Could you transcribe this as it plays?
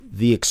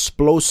The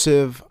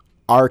explosive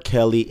R.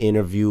 Kelly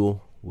interview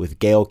with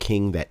Gayle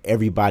King that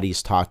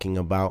everybody's talking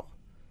about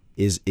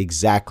is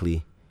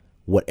exactly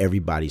what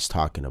everybody's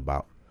talking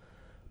about.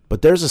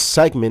 But there's a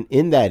segment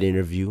in that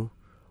interview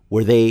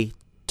where they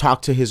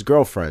talk to his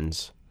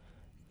girlfriends,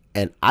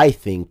 and I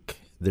think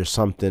there's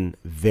something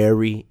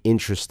very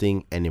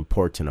interesting and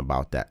important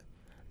about that.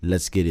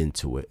 Let's get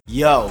into it.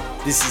 Yo,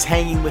 this is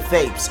Hanging with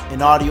Apes,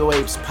 an Audio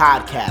Apes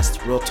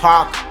podcast. Real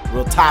talk,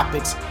 real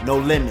topics, no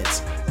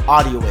limits.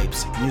 Audio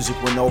Apes, music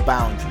with no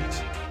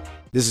boundaries.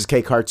 This is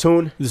K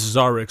Cartoon. This is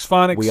Rx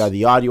Phonics. We are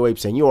the Audio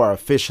Apes, and you are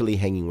officially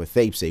Hanging with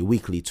Apes, a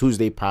weekly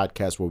Tuesday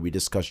podcast where we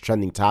discuss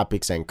trending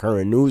topics and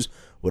current news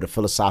with a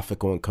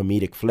philosophical and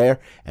comedic flair,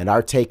 and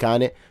our take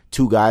on it,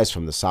 two guys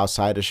from the south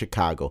side of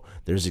Chicago.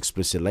 There's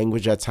explicit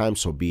language at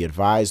times, so be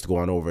advised. Go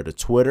on over to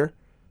Twitter,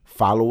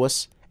 follow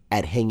us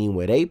at Hanging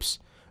with Apes.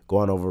 Go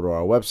on over to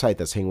our website,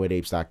 that's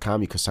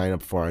hangingwithapes.com. You can sign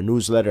up for our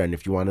newsletter, and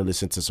if you want to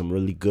listen to some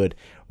really good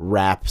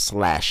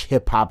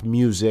rap/hip-hop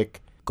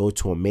music, go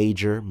to a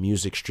major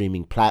music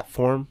streaming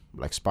platform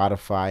like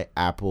Spotify,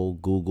 Apple,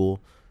 Google,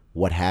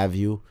 what have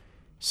you,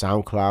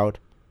 SoundCloud,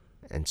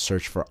 and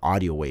search for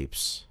Audio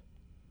Apes.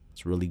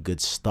 It's really good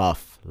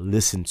stuff.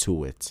 Listen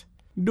to it.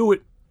 Do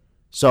it.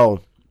 So,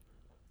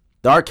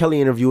 the R.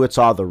 Kelly interview, it's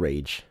all the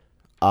rage.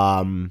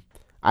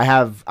 I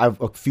have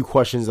a few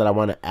questions that I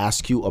want to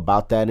ask you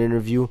about that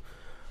interview.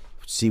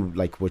 See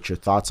like what your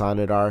thoughts on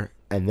it are,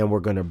 and then we're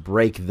gonna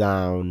break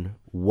down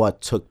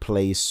what took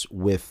place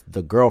with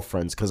the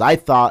girlfriends, because I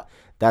thought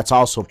that's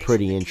also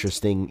pretty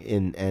interesting.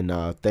 And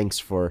thanks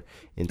for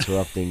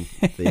interrupting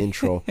the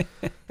intro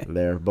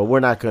there, but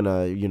we're not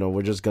gonna,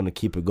 we're just gonna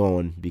keep it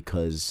going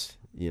because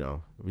you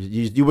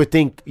would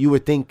think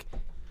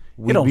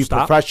we'd be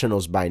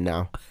professionals by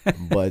now,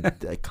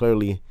 but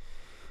clearly.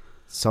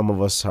 Some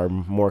of us are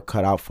more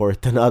cut out for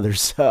it than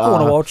others. I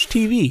want to watch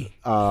TV.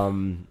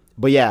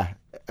 But yeah,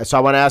 so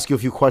I want to ask you a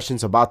few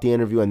questions about the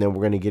interview, and then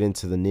we're going to get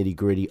into the nitty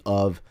gritty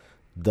of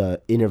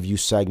the interview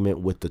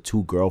segment with the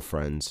two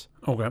girlfriends.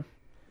 Okay.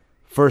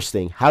 First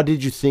thing, how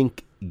did you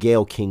think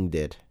Gayle King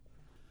did?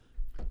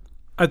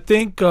 I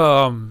think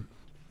they're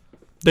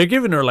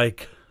giving her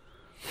like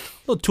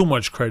a little too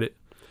much credit.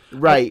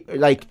 Right,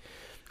 like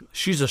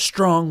she's a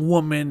strong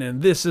woman,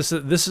 and this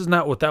is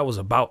not what that was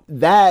about.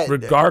 That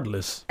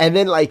regardless. And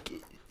then like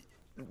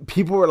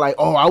people were like,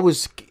 "Oh, I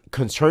was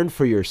concerned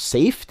for your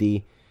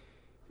safety."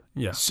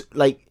 Yeah. So,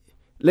 like,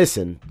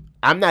 listen,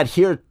 I'm not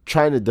here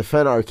trying to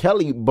defend R.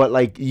 Kelly, but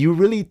like, you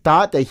really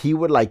thought that he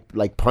would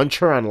like punch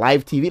her on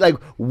live TV?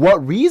 Like,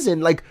 what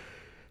reason? Like,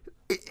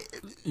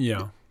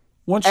 yeah.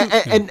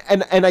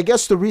 And I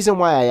guess the reason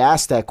why I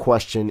asked that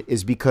question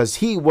is because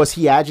was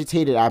he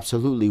agitated?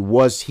 Absolutely.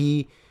 Was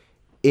he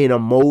in a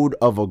mode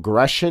of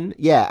aggression?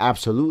 Yeah,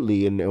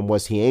 absolutely. And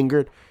was he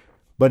angered?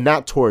 But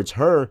not towards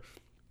her.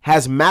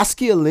 Has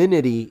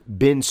masculinity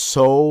been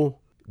so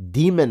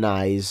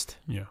demonized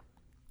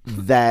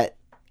that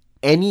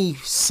any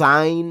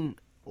sign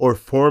or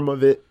form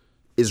of it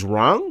is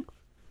wrong?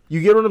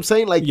 You get what I'm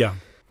saying? Like, yeah.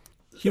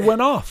 He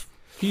went off.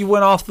 He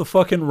went off the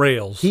fucking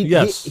rails.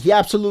 Yes. He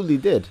absolutely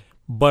did.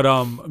 But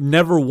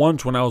never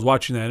once when I was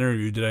watching that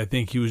interview did I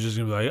think he was just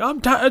gonna be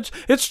like,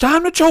 it's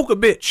time to choke a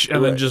bitch,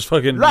 and then just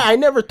fucking. Right, I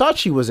never thought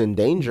she was in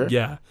danger.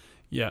 Yeah.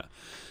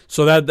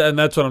 So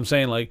that's what I'm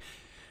saying. Like,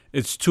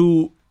 it's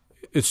too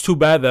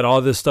bad that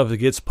all this stuff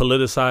gets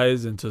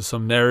politicized into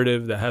some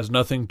narrative that has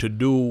nothing to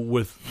do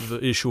with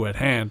the issue at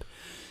hand.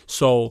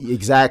 So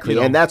exactly,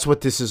 and that's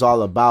what this is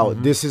all about.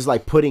 Mm-hmm. This is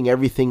like putting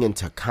everything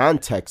into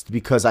context,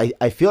 because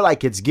I feel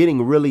like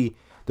the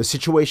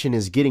situation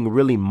is getting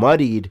really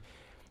muddied.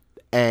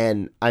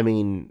 And I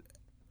mean,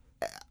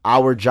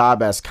 our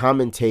job as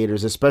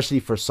commentators, especially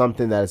for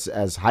something that's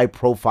as high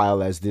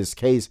profile as this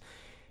case,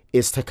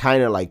 is to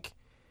kind of like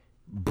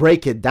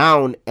break it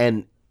down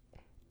and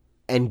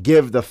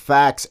give the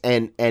facts.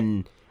 And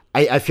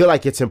I feel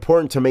like it's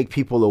important to make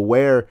people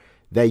aware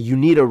that you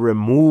need to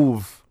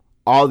remove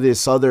all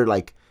this other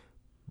like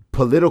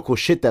political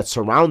shit that's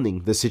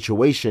surrounding the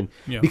situation,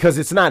 because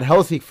it's not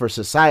healthy for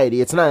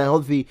society. It's not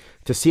healthy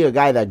to see a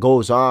guy that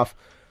goes off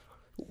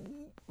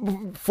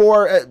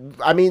for,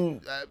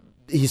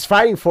 he's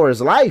fighting for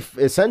his life,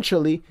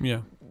 essentially.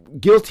 Yeah.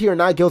 Guilty or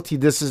not guilty,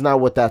 this is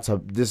not what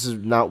this is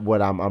not what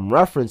I'm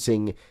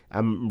referencing.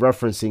 I'm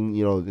referencing,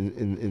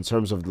 in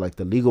terms of like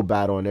the legal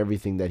battle and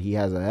everything that he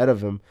has ahead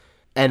of him,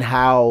 and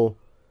how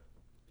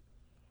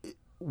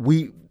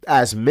we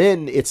as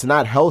men, it's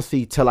not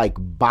healthy to like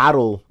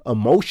bottle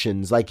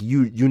emotions. Like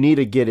you need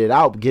to get it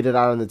out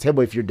on the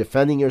table if you're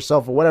defending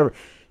yourself or whatever.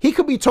 He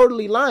could be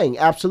totally lying,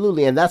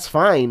 absolutely, and that's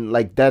fine.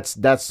 Like that's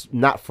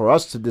not for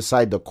us to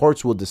decide. The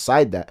courts will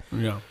decide that.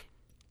 Yeah.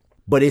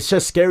 But it's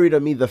just scary to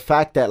me, the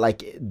fact that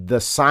like the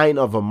sign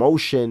of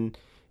emotion,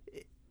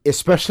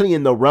 especially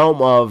in the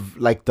realm of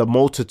like the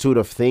multitude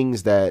of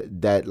things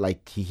that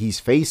like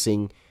he's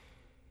facing,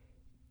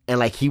 And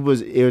like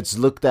it's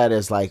looked at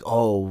as like,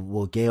 oh,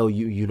 well, Gayle,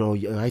 you know,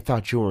 I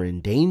thought you were in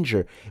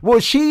danger. Well,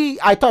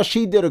 I thought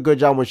she did a good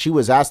job when she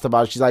was asked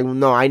about it. She's like,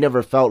 no, I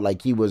never felt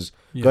like he was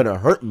gonna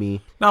hurt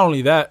me. Not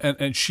only that,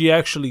 and she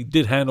actually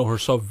did handle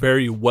herself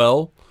very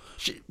well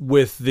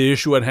with the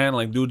issue at hand.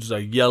 Like dudes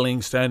like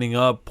yelling, standing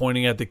up,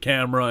 pointing at the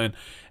camera,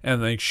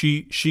 and like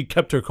she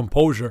kept her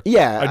composure.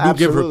 Yeah, I do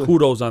give her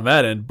kudos on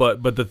that end.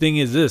 But the thing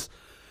is this,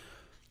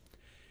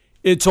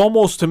 it's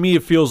almost, to me,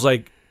 it feels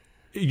like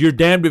you're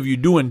damned if you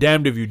do and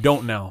damned if you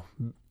don't now.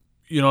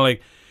 You know, like,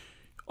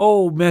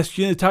 oh,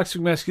 masculinity, toxic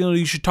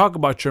masculinity, you should talk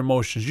about your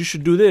emotions. You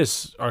should do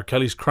this. R.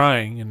 Kelly's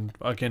crying and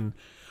fucking,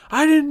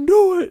 I didn't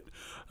do it.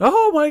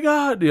 Oh, my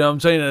God. You know what I'm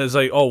saying? And it's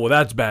like, oh, well,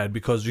 that's bad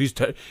because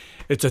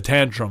it's a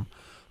tantrum.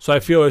 So I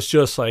feel it's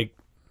just like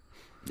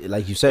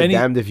you said,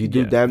 damned if you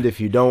do, damned if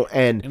you don't.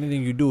 And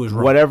anything you do is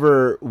wrong.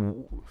 Whatever,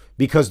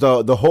 because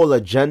the whole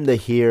agenda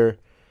here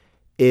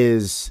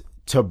is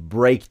to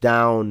break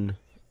down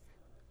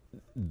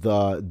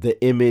the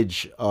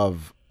image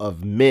of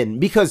men,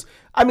 because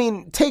I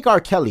mean, take R.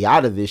 Kelly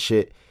out of this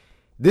shit.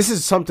 This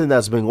is something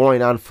that's been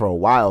going on for a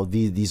while.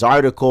 These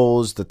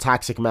articles, the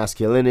toxic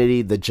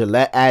masculinity, the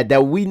Gillette ad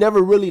that we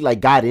never really like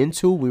got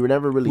into. We were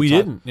never really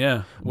didn't,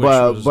 yeah.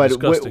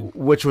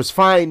 Which was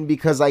fine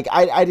because like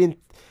I didn't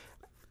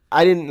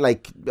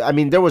like. I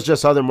mean, there was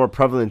just other more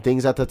prevalent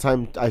things at the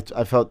time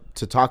I felt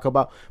to talk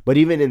about. But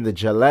even in the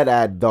Gillette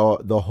ad,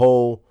 the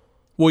whole.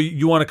 Well,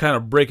 you want to kind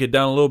of break it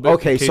down a little bit.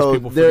 Okay, so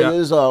there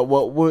is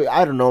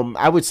I don't know.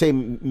 I would say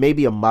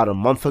maybe about a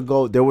month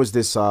ago there was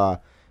this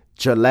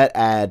Gillette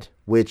ad,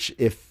 which,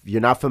 if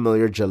you're not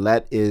familiar,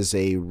 Gillette is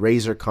a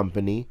razor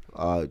company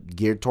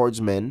geared towards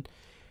men,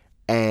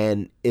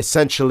 and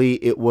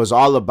essentially it was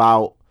all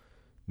about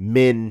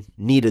men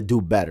need to do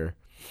better.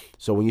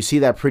 So when you see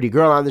that pretty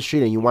girl on the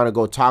street and you want to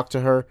go talk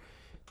to her,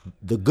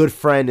 the good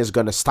friend is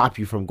going to stop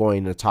you from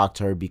going to talk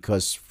to her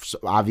because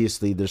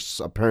obviously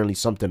there's apparently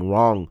something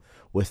wrong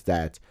with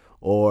that.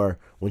 Or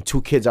when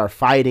two kids are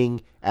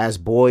fighting, as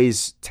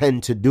boys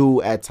tend to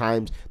do at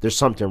times, there's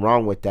something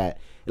wrong with that.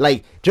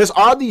 Like, just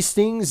all these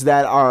things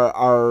that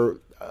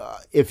are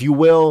if you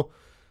will,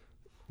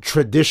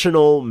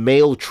 traditional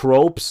male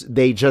tropes,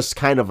 they just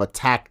kind of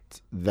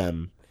attacked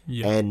them.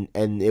 Yeah.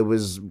 And it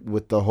was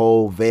with the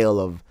whole veil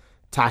of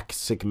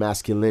toxic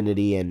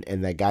masculinity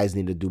and that guys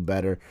need to do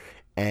better.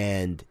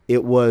 And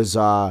it was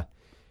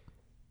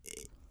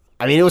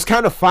it was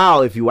kind of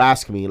foul, if you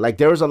ask me. Like,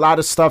 there was a lot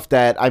of stuff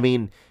that, I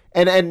mean,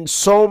 and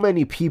so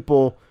many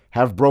people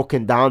have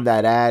broken down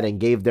that ad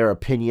and gave their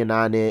opinion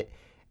on it.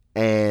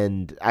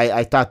 And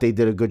I thought they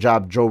did a good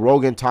job. Joe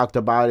Rogan talked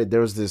about it.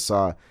 There was this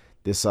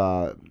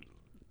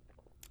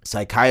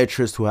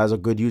psychiatrist who has a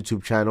good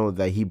YouTube channel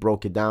that he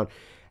broke it down.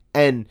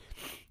 And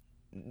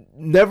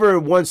never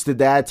once did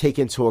that take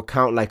into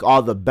account like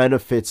all the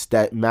benefits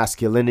that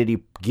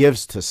masculinity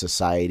gives to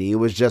society. It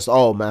was just,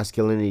 oh,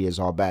 masculinity is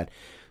all bad.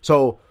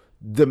 So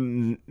the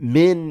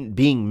men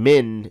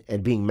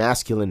and being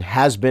masculine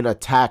has been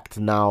attacked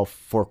now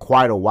for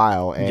quite a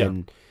while.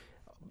 And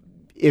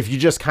if you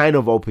just kind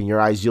of open your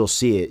eyes, you'll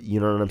see it. You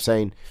know what I'm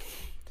saying?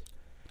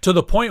 To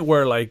the point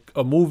where like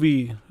a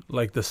movie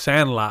like The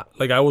Sandlot,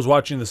 like I was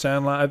watching The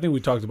Sandlot. I think we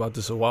talked about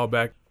this a while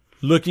back.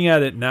 Looking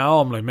at it now,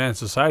 I'm like, man,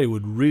 society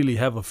would really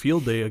have a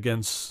field day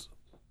against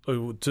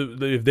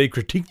if they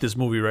critique this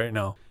movie right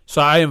now.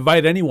 So I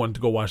invite anyone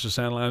to go watch The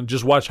Sandlot and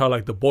just watch how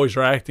like the boys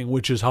are acting,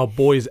 which is how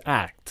boys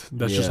act.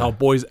 That's just how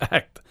boys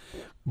act.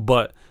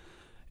 But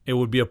it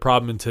would be a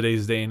problem in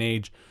today's day and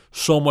age.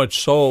 So much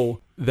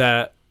so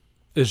that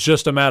it's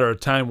just a matter of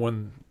time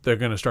when they're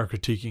going to start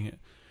critiquing it.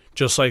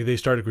 Just like they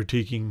started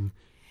critiquing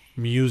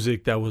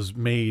music that was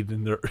made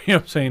in the, you know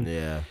what I'm saying?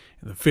 Yeah.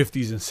 In the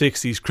 50s and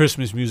 60s,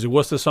 Christmas music.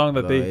 What's the song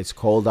that It's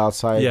Cold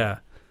Outside? Yeah.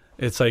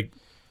 It's like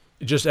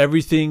just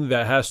everything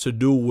that has to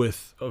do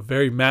with a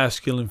very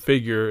masculine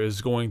figure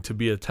is going to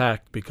be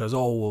attacked because,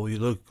 oh,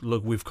 well,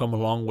 look, we've come a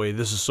long way.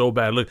 This is so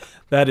bad. Look,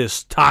 that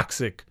is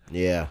toxic.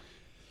 Yeah.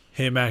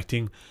 Him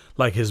acting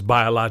like his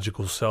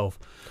biological self,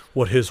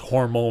 what his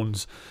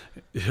hormones,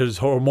 his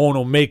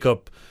hormonal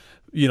makeup,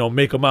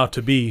 make him out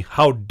to be.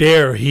 How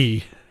dare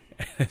he?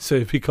 So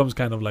it becomes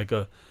kind of like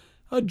a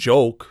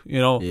joke,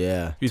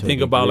 Yeah. You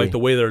think about like the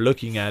way they're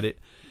looking at it.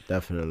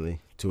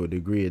 Definitely. To a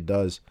degree it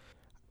does.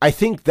 I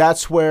think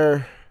that's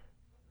where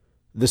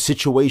the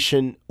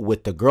situation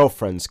with the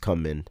girlfriends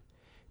come in,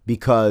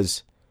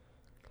 because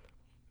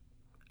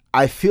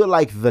I feel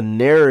like the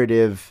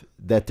narrative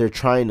that they're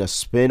trying to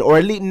spin, or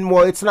at least,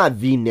 well, it's not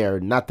the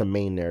narrative, not the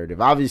main narrative.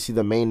 Obviously,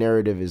 the main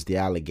narrative is the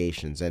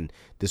allegations, and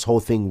this whole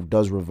thing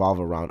does revolve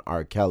around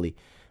R. Kelly.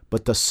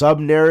 But the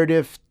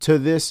sub-narrative to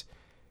this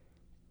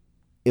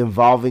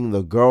involving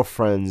the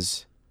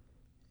girlfriends,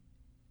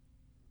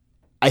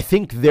 I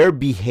think their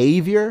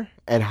behavior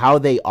and how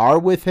they are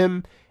with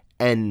him,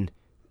 and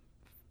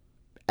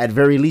at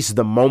very least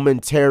the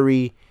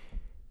momentary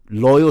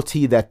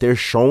loyalty that they're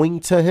showing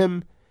to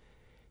him,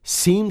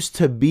 seems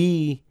to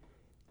be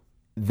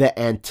the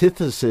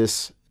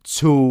antithesis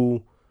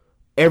to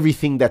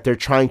everything that they're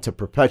trying to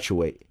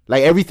perpetuate.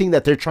 Like everything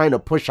that they're trying to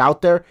push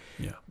out there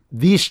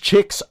these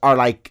chicks are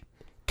like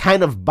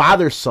kind of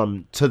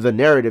bothersome to the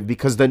narrative,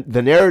 because the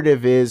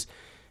narrative is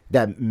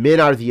that men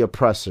are the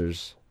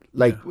oppressors.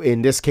 Like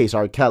in this case,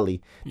 R.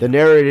 Kelly. The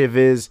narrative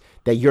is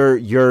that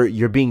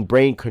you're being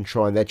brain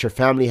controlled, and that your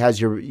family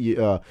has or he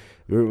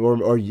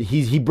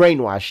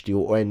brainwashed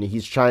you, and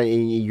he's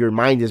trying. Your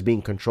mind is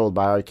being controlled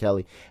by R.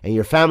 Kelly, and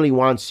your family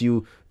wants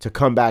you to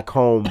come back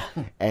home,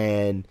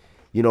 and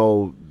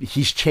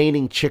he's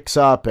chaining chicks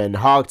up and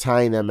hog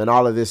tying them, and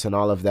all of this and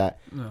all of that.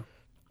 No.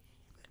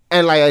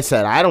 And like I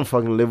said, I don't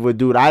fucking live with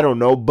dude. I don't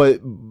know,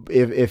 but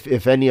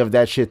if any of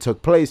that shit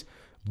took place,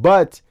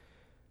 but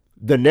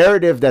the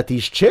narrative that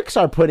these chicks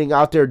are putting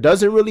out there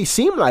doesn't really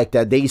seem like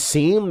that. They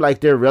seem like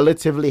they're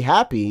relatively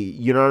happy.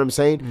 You know what I'm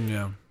saying?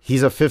 Yeah.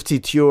 He's a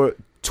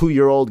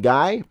 52-year-old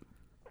guy.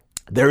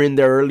 They're in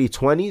their early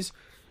 20s.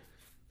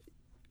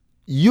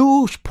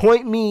 You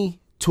point me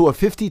to a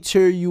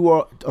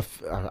 52-year-old.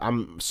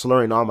 I'm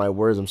slurring all my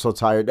words. I'm so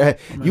tired. Man,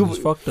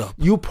 fucked up.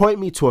 You point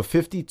me to a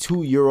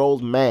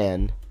 52-year-old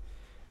man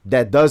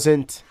that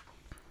doesn't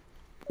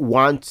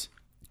want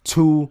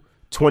two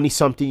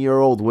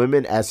 20-something-year-old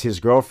women as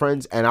his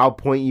girlfriends, and I'll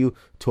point you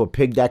to a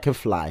pig that can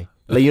fly.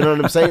 Like, you know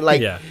what I'm saying?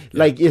 Like,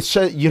 like it's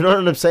just, you know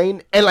what I'm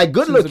saying? And like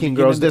good-looking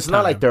girls. It's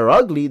not like they're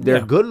ugly.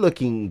 They're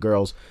good-looking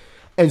girls,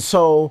 and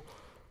so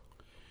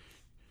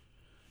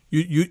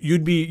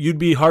you'd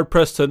be hard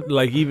pressed to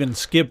like even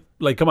skip.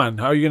 Like, come on,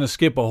 how are you gonna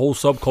skip a whole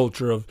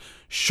subculture of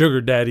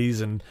sugar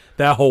daddies and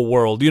that whole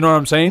world? You know what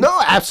I'm saying? No,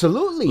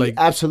 absolutely, like,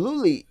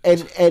 absolutely,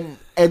 and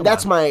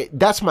that's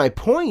my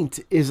point.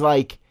 Is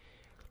like,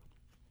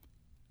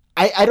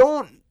 I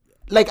don't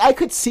like. I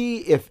could see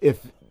if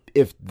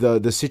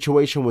the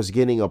situation was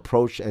getting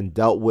approached and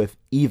dealt with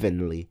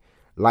evenly.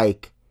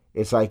 Like,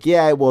 it's like,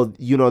 yeah, well,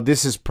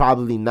 this is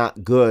probably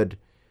not good.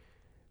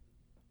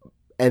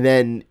 And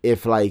then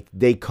if like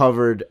they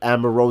covered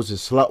Amber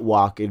Rose's Slut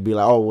Walk, it'd be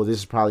like, oh well, this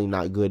is probably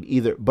not good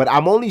either. But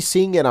I'm only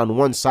seeing it on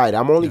one side.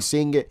 I'm only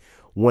seeing it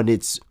when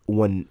it's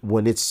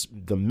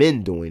the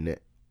men doing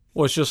it.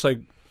 Well, it's just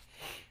like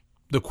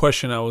the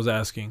question I was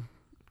asking.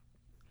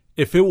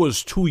 If it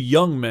was two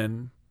young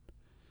men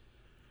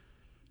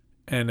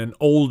and an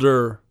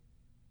older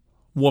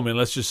woman,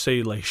 let's just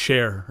say like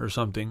Cher or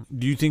something,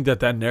 do you think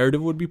that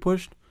narrative would be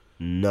pushed?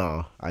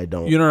 No, I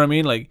don't. You know what I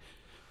mean? Like,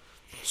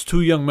 it's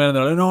two young men, and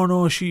they're like,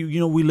 no, she,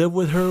 we live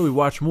with her, we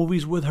watch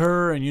movies with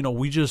her, and,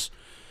 we're just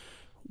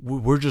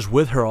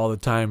with her all the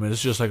time, and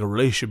it's just like a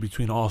relationship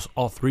between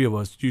all three of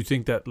us. Do you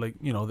think that, like,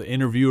 the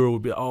interviewer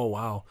would be, oh,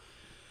 wow,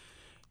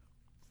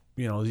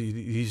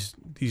 these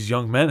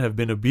young men have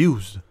been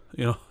abused?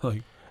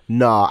 Like,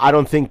 no, I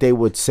don't think they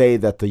would say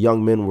that the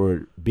young men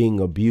were being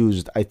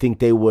abused. I think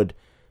they would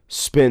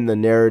spin the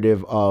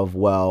narrative of,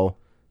 well,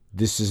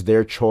 this is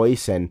their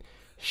choice, and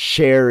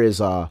Cher is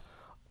a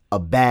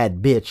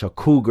bad bitch, a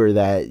cougar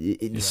that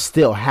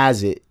still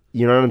has it.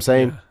 You know what I'm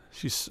saying? Yeah,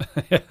 she's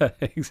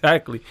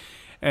exactly,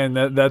 and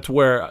that's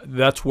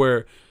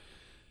where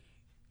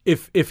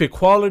if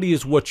equality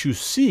is what you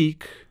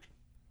seek,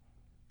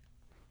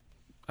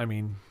 I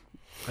mean,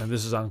 and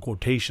this is on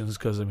quotations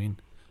because I mean,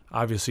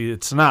 obviously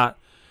it's not,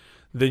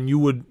 then you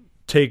would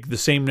take the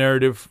same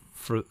narrative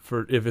for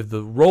if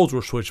the roles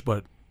were switched,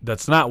 but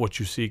that's not what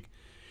you seek.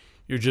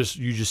 You just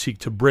seek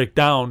to break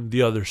down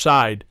the other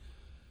side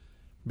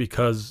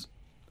because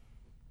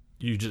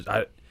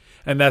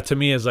and that to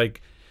me is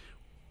like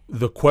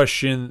the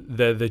question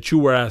that you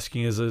were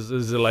asking is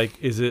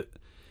it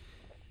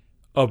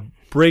a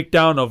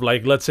breakdown of,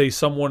 like, let's say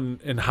someone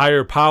in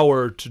higher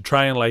power to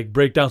try and like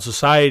break down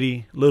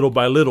society little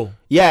by little?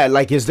 Yeah,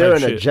 like, is there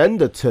an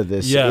agenda to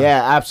this?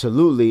 Yeah,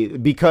 absolutely.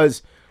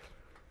 Because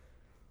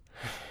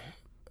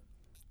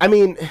I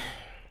mean,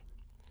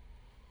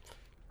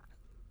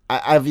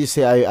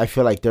 obviously I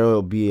feel like there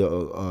will be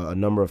a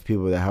number of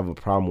people that have a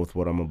problem with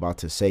what I'm about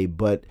to say,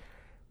 but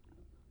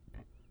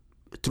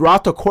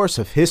throughout the course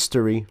of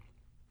history,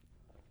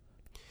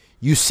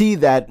 you see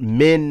that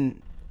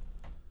men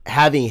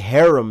having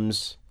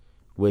harems,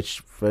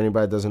 which for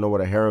anybody that doesn't know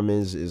what a harem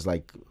is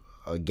like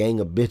a gang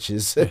of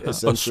bitches,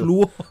 a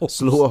slew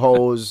of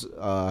hoes,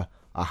 a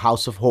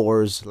house of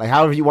whores, like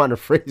however you want to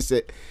phrase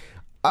it,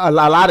 a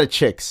lot of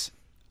chicks,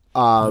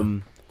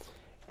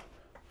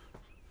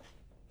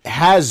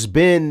 has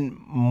been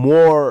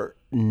more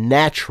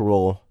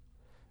natural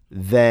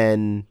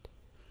than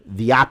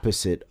the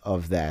opposite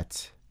of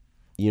that.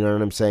 You know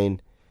what I'm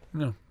saying?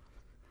 No.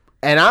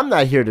 And I'm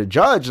not here to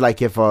judge.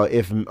 Like, if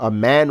a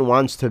man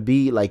wants to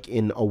be like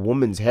in a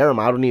woman's harem,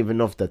 I don't even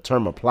know if the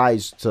term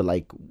applies to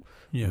like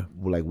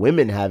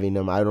women having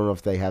them. I don't know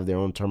if they have their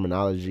own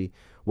terminology,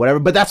 whatever.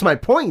 But that's my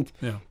point.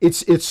 Yeah.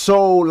 It's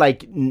so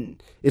like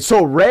it's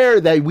so rare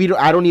that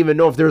I don't even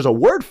know if there's a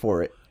word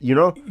for it. You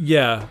know?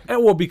 Yeah.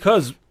 And well,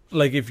 because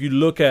like if you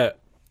look at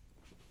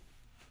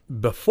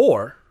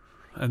before,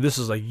 and this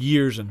is like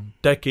years and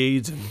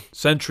decades and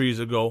centuries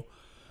ago,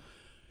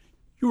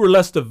 you were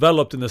less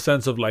developed in the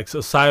sense of like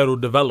societal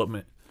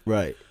development.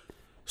 Right.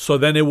 So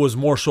then it was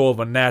more so of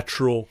a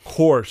natural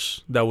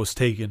course that was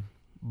taken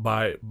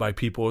by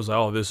people. It was like,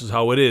 oh, this is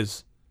how it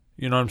is.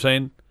 You know what I'm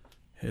saying?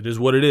 It is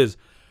what it is.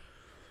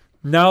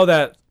 Now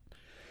that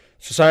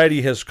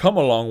society has come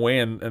a long way,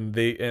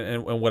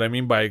 and what I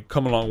mean by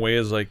come a long way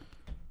is like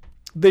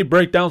they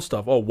break down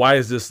stuff. Oh, why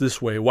is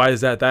this way? Why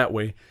is that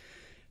way?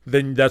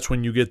 Then that's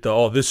when you get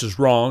this is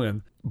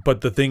wrong.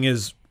 But the thing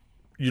is,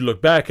 you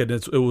look back and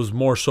it was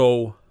more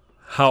so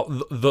how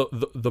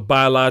the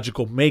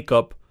biological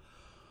makeup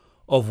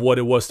of what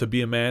it was to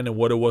be a man and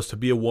what it was to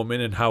be a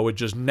woman, and how it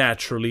just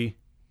naturally,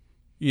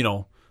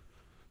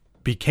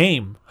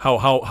 became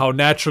how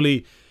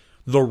naturally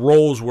the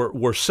roles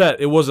were set.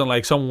 It wasn't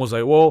like someone was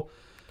like, well,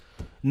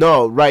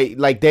 no, right?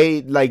 Like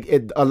a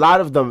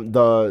lot of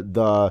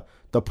the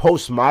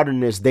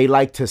postmodernists, they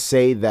like to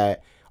say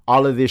that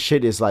all of this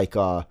shit is like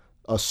a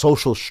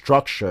social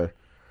structure.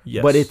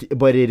 Yes.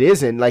 But it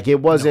isn't. Like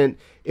it wasn't.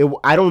 No.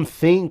 I don't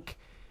think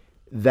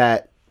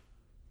that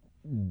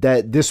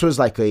this was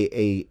like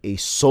a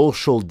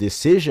social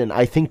decision.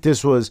 I think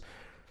this was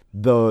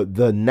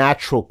the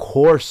natural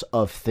course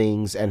of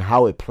things and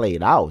how it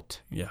played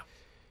out. Yeah.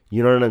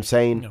 You know what I'm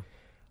saying? Yeah.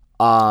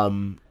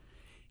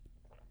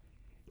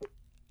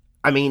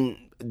 I mean,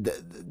 in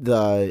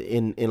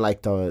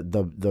like the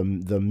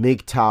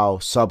MGTOW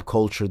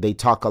subculture, they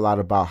talk a lot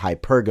about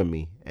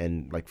hypergamy,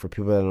 and like for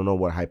people that don't know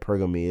what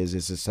hypergamy is,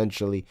 it's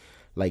essentially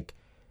like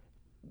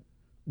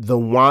the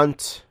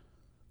want,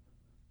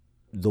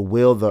 the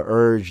will, the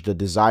urge, the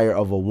desire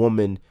of a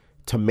woman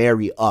to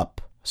marry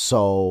up.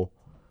 So,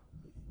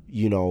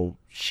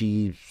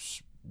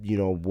 she's,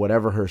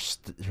 whatever her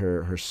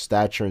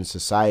stature in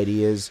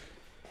society is,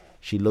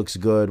 she looks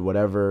good,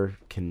 whatever,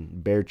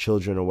 can bear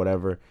children or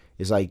whatever.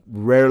 It's like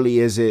rarely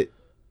is it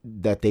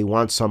that they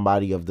want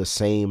somebody of the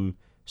same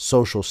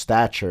social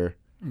stature,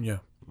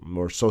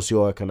 or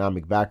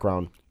socioeconomic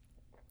background.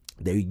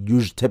 They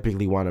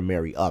typically want to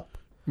marry up.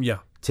 Yeah.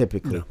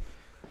 Typically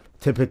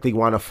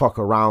want to fuck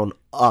around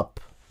up,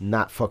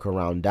 not fuck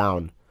around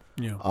down.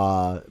 Yeah.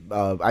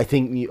 I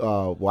think,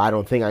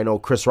 I know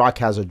Chris Rock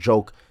has a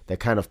joke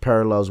that kind of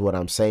parallels what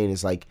I'm saying.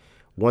 Is like,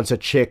 once a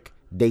chick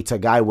dates a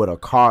guy with a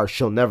car,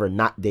 she'll never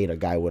not date a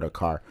guy with a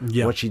car.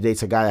 Yeah. Once she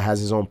dates a guy that has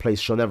his own place,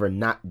 she'll never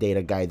not date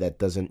a guy that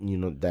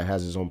doesn't, that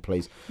has his own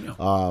place. Yeah.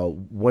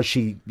 Once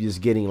she is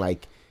getting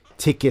like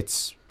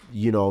tickets,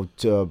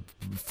 to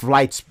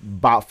flights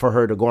bought for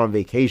her to go on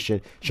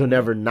vacation, she'll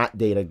never not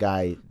date a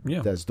guy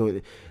that's doing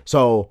it.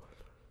 So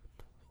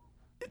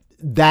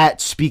that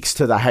speaks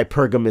to the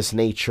hypergamous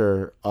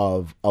nature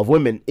of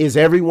women. Is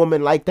every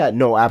woman like that?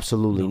 No,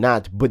 absolutely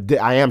not. But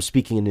I am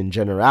speaking in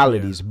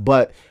generalities.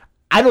 But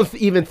I don't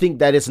even think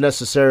that it's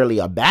necessarily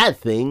a bad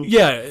thing.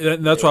 Yeah,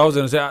 that's what I was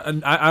going to say.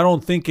 I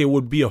don't think it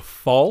would be a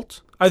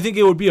fault. I think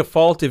it would be a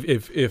fault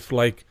if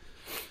like,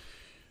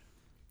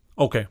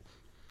 okay,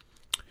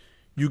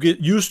 you get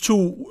used to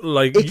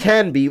like... It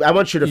can be. I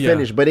want you to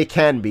finish, but it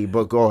can be.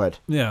 But go ahead.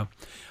 Yeah.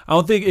 I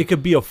don't think it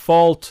could be a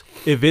fault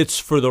if it's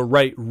for the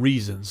right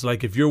reasons.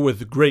 Like if you're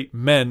with great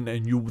men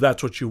and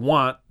that's what you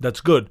want,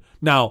 that's good.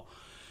 Now,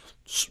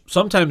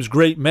 sometimes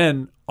great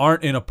men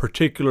aren't in a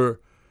particular...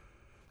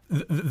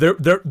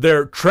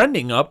 They're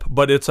trending up,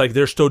 but it's like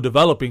they're still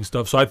developing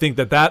stuff. So I think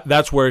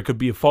that's where it could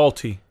be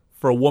faulty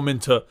for a woman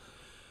to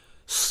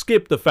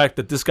skip the fact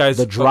that this guy's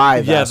the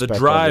drive. The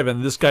drive,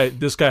 and this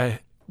guy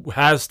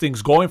has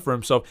things going for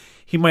himself.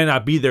 He might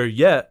not be there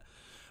yet,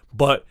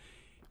 but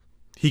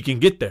he can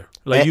get there.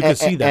 Like you can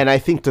see that. And I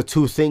think the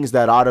two things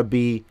that ought to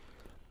be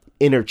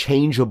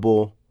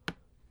interchangeable,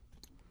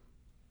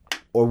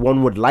 or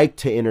one would like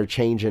to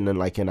interchange in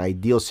like an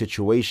ideal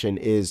situation,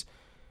 is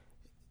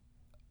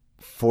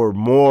for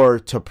more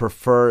to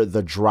prefer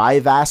the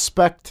drive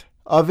aspect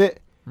of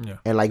it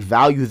and like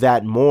value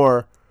that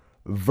more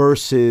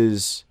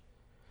versus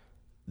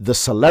the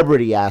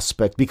celebrity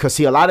aspect. Because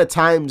see, a lot of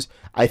times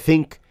I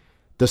think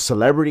the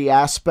celebrity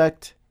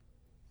aspect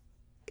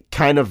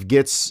kind of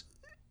gets,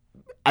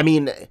 I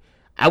mean,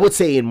 I would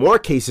say in more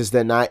cases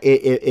than not,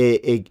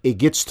 it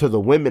gets to the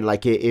women.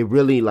 Like it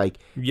really like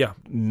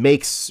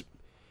makes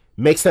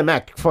them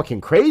act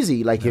fucking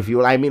crazy. Like if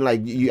you,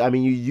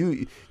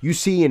 you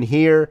see and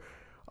hear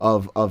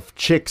of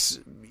chicks,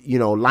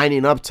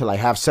 lining up to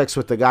like have sex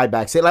with the guy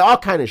backstage, like all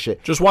kind of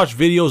shit. Just watch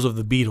videos of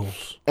the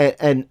Beatles.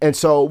 And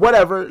so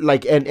whatever,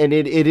 like, and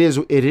it is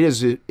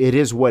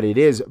what it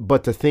is.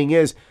 But the thing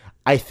is,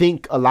 I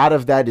think a lot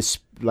of that is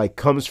like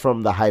comes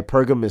from the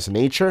hypergamous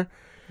nature.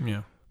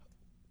 Yeah.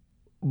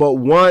 But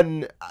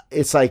one,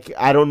 it's like,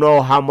 I don't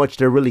know how much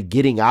they're really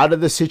getting out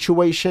of the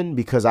situation,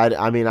 because I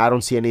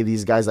don't see any of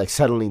these guys like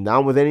settling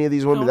down with any of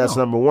these women. That's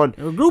number one.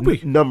 They're a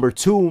groupie. Number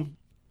two,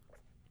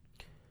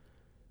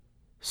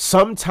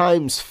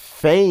 sometimes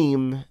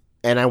fame,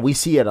 and we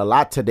see it a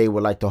lot today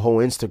with like the whole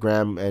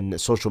Instagram and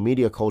social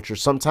media culture.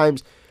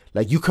 Sometimes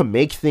like you can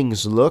make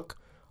things look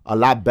a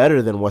lot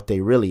better than what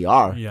they really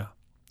are. Yeah.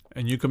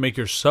 And you can make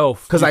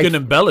yourself, you can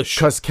embellish.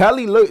 Because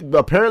Kelly,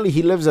 apparently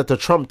he lives at the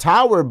Trump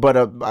Tower,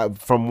 but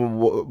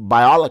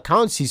by all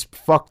accounts, he's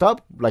fucked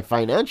up, like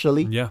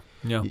financially. Yeah.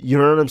 You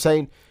know what I'm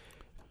saying?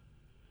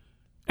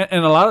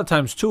 And a lot of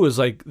times, too, is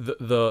like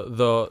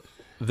the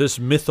this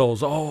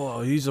mythos.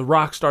 Oh, he's a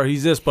rock star.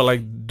 He's this, but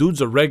like, dude's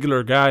a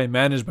regular guy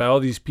managed by all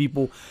these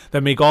people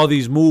that make all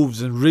these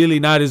moves, and really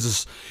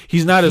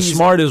he's not as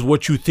smart as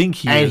what you think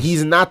he is. And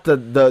he's not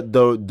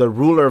the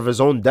ruler of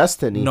his own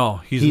destiny. No,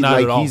 he's not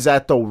like, at all. He's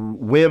at the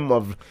whim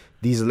of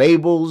these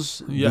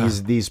labels,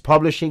 these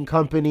publishing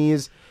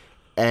companies.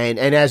 And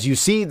as you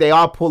see, they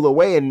all pull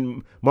away,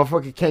 and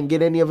motherfucker can't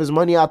get any of his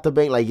money out the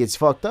bank. Like, it's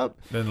fucked up.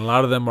 And a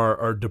lot of them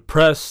are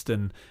depressed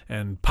and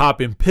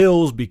popping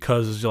pills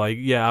because it's like,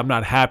 yeah, I'm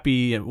not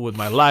happy with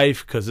my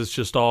life because it's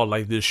just all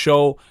like this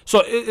show.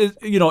 So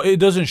it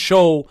doesn't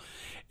show.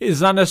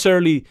 It's not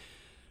necessarily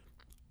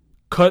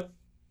cut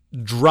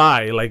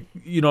dry. Like,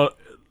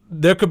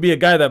 there could be a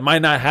guy that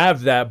might not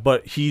have that,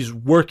 but he's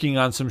working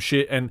on some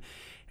shit, and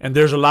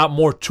there's a lot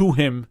more to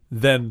him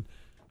than,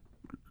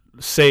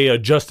 say, a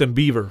Justin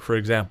Bieber, for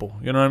example.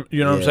 You know what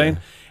I'm saying?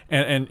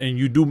 And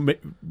you do.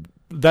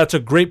 That's a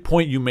great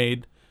point you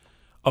made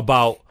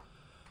about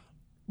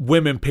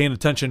women paying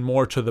attention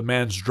more to the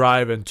man's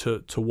drive and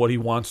to what he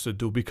wants to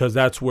do, because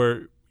that's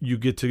where you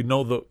get to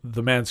know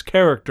the man's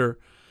character.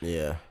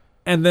 Yeah.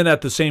 And then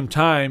at the same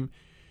time,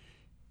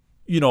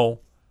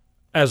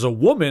 as a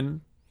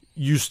woman,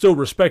 you still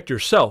respect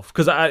yourself,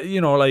 because I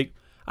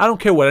don't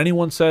care what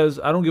anyone says.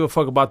 I don't give a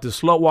fuck about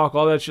this slut walk,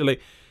 all that shit.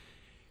 Like,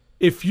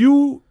 if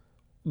you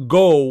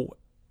go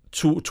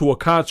to a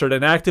concert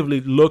and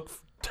actively look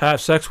to have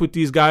sex with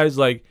these guys,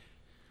 like,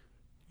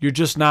 you're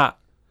just not.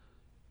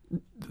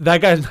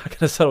 That guy's not going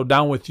to settle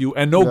down with you,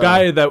 and no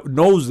guy that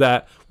knows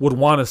that would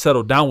want to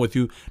settle down with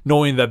you,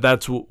 knowing that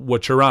that's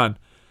what you're on.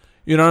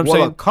 You know what I'm saying?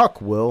 Well, a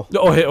cuck will.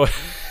 Oh, hey.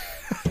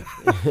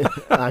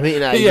 I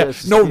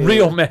mean,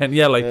 real man.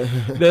 Yeah, like,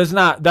 that's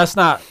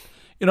not.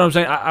 You know what I'm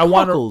saying? I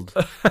want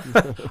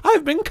to.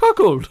 I've been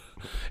cuckolded.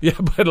 Yeah,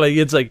 but like,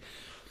 it's like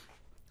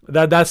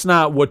that's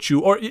not what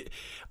you, or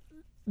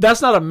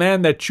that's not a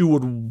man that you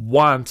would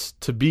want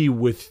to be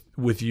with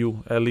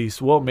you, at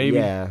least. Well, maybe.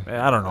 Yeah.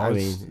 I don't know. I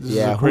mean, this is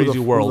a crazy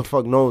world. Who the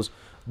fuck knows?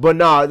 But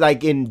no,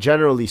 like, in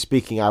generally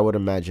speaking, I would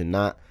imagine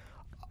not.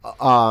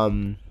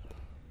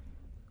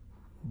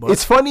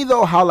 It's funny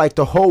though how, like,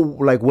 the whole,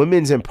 like,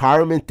 women's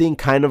empowerment thing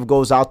kind of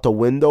goes out the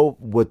window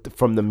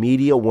from the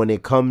media when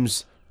it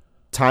comes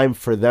time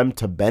for them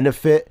to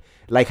benefit.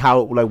 Like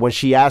how, like, when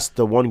she asked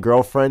the one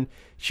girlfriend,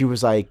 she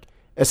was like,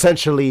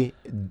 essentially,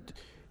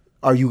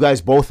 are you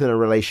guys both in a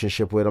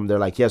relationship with him? They're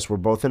like, yes, we're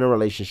both in a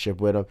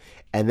relationship with him.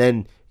 And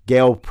then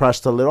Gayle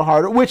pressed a little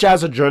harder, which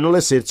as a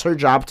journalist, it's her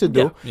job to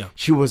do. Yeah.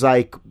 She was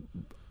like,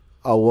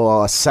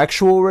 a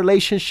sexual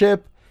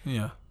relationship?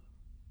 Yeah.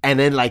 And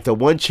then, like, the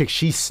one chick,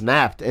 she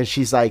snapped, and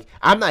she's like,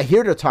 I'm not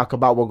here to talk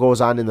about what goes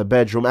on in the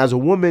bedroom. As a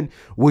woman,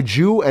 would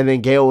you? And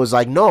then Gayle was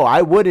like, no,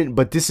 I wouldn't,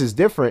 but this is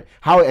different.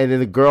 How? And then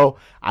the girl,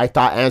 I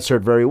thought,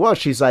 answered very well.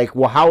 She's like,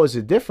 well, how is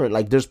it different?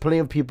 Like, there's plenty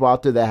of people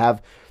out there that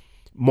have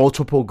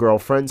multiple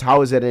girlfriends.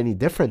 How is it any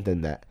different than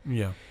that?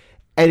 Yeah.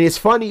 And it's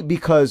funny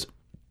because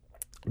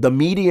the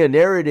media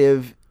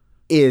narrative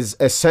is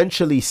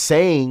essentially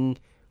saying,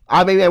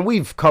 I mean, and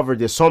we've covered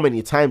this so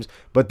many times,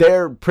 but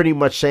they're pretty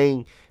much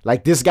saying,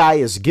 like, this guy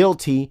is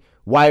guilty.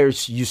 Why are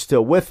you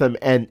still with him?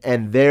 And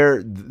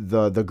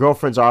the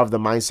girlfriends are of the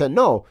mindset,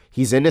 no,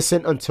 he's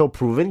innocent until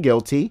proven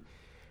guilty.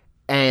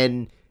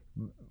 And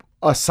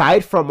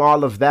aside from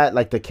all of that,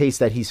 like the case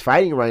that he's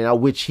fighting right now,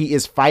 which he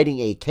is fighting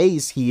a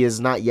case, he is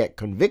not yet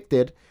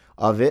convicted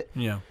of it.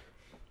 Yeah.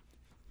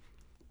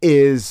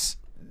 Is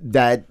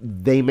that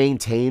they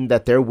maintain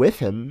that they're with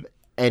him,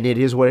 and it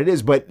is what it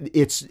is. But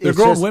they're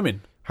grown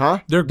women. Huh?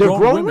 They're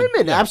grown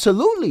women. Yeah.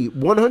 Absolutely.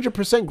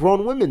 100%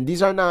 grown women.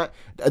 These are not,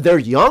 they're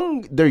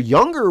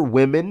younger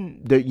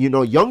women, they're,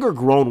 younger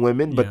grown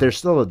women, but they're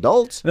still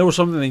adults. There was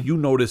something that you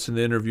noticed in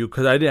the interview,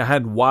 because I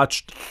hadn't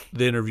watched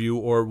the interview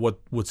or what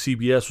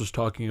CBS was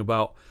talking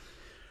about,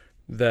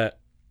 that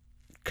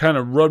kind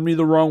of rubbed me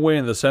the wrong way,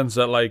 in the sense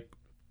that, like,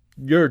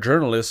 you're a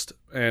journalist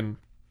and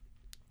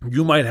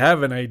you might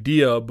have an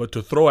idea, but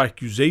to throw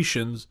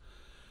accusations,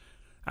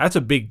 that's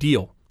a big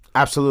deal.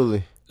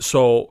 Absolutely.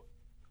 So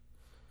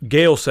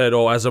Gayle said,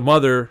 "Oh, as a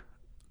mother,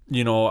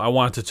 I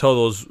want to tell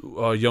those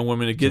young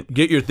women to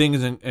get your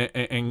things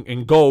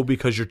and go,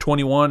 because you're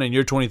 21 and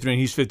you're 23 and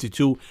he's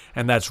 52,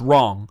 and that's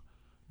wrong."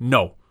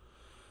 No.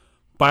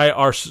 By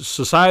our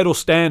societal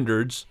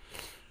standards,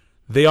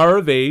 they are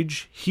of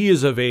age, he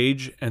is of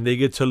age, and they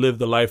get to live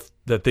the life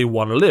that they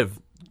want to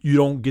live. You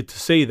don't get to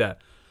say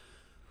that.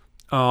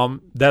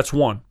 That's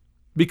one.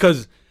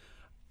 Because...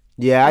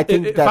 yeah, I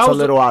think that's a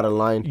little out of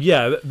line.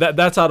 Yeah,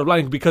 that's out of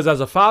line, because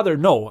as a father,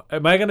 no.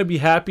 Am I going to be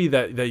happy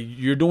that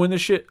you're doing this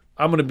shit?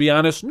 I'm going to be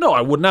honest. No,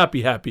 I would not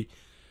be happy.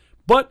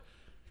 But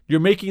you're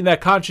making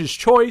that conscious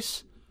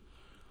choice.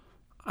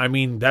 I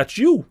mean, that's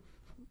you.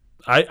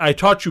 I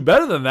taught you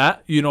better than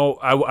that.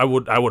 I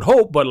would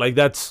hope, but, like,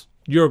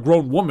 you're a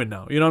grown woman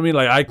now. You know what I mean?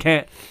 Like, I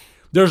can't,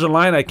 there's a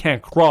line I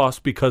can't cross,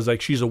 because,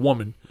 like, she's a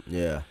woman.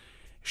 Yeah.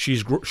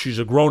 She's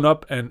a grown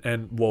up,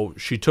 and well,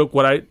 she took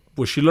what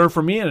she learned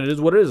from me, and it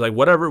is what it is. Like,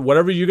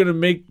 whatever you're gonna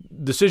make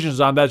decisions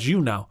on, that's you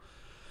now.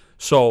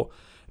 So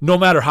no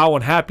matter how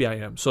unhappy I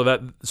am. So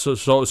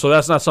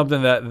that's not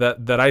something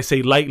that I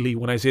say lightly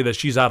when I say that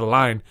she's out of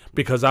line,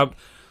 because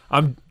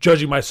I'm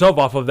judging myself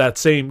off of that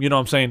same, you know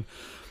what I'm saying,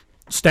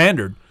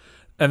 standard.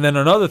 And then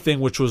another thing,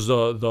 which was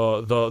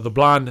the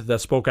blonde that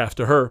spoke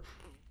after her,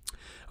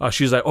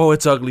 she's like, oh,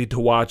 it's ugly to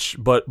watch,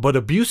 but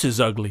abuse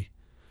is ugly,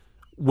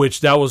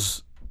 which that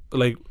was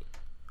like,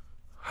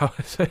 how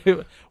I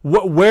say,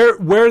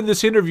 where in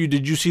this interview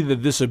did you see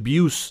that this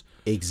abuse?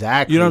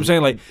 Exactly. You know what I'm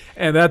saying? Like,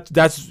 and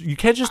that's you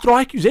can't just throw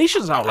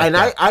accusations out like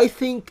that. And I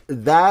think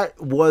that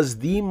was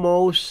the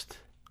most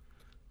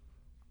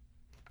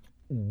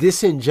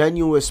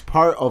disingenuous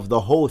part of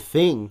the whole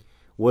thing,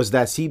 was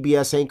that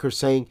CBS anchor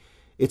saying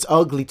it's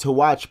ugly to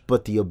watch,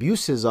 but the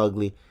abuse is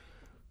ugly.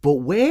 But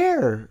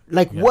where?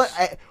 Like,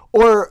 yes.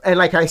 What? And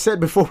like I said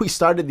before we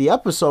started the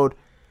episode,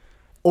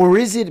 or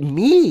is it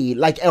me?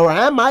 Like, or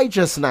am I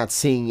just not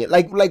seeing it?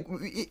 Like,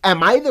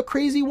 am I the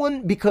crazy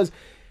one? Because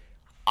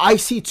I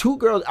see two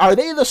girls. Are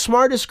they the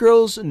smartest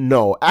girls?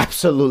 No,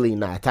 absolutely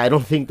not. I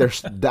don't think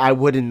I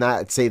would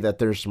not say that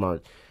they're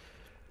smart.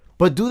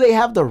 But do they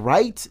have the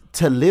right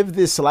to live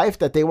this life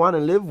that they want to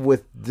live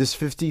with this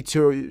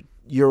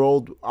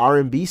 52-year-old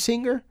R&B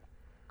singer?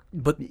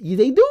 But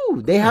they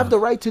do. They have the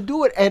right to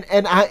do it.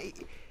 And I,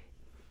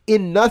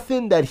 in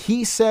nothing that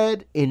he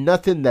said, in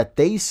nothing that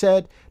they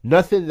said,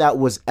 nothing that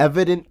was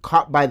evident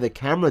caught by the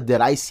camera, did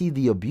I see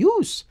the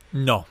abuse.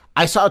 No.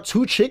 I saw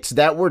two chicks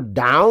that were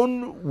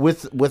down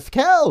with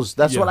Kels.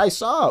 That's what I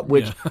saw.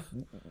 Which,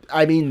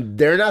 I mean,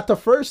 they're not the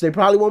first. They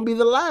probably won't be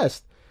the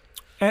last.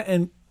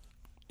 And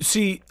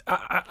see,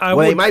 well,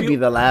 they might be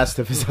the last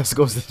if his ass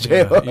goes to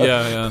jail.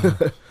 Yeah.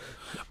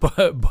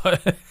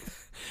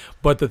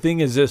 But the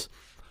thing is this.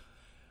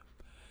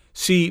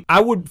 See,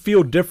 I would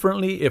feel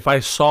differently if I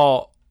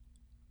saw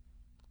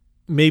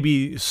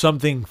maybe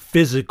something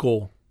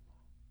physical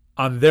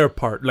on their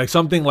part, like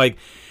something like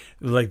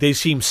they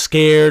seem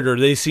scared, or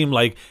they seem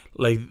like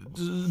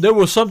there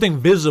was something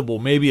visible,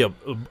 maybe a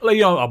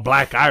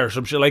black eye or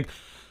some shit, like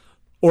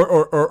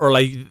or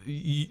like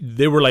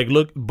they were like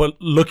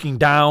looking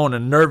down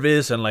and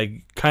nervous and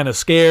like kind of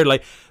scared,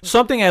 like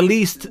something at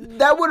least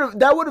that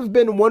would have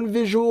been one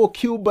visual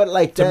cue, but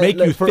like to make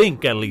you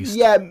think at least.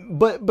 Yeah,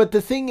 but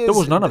the thing is, there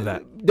was none of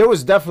that. There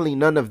was definitely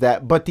none of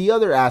that. But the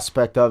other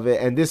aspect of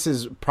it, and this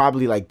is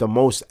probably like the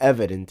most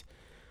evident,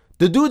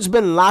 the dude's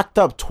been locked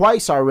up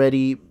twice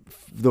already.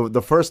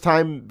 The first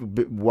time,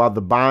 while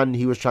the bond,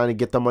 he was trying to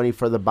get the money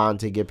for the bond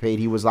to get paid,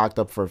 he was locked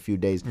up for a few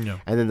days. Yeah.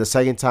 And then the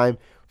second time,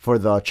 for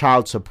the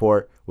child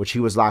support, which he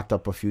was locked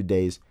up a few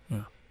days.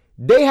 Yeah.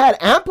 They had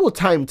ample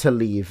time to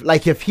leave.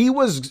 Like, if he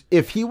was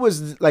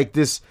like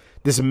this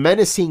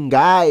menacing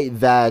guy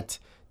that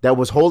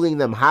was holding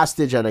them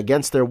hostage and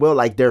against their will,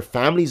 like their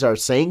families are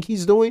saying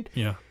he's doing,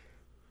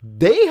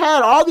 they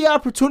had all the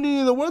opportunity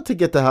in the world to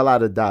get the hell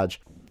out of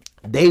Dodge.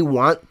 They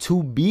want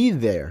to be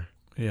there.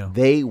 Yeah.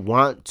 They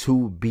want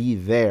to be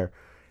there.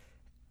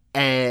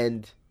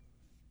 And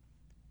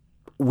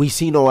we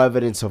see no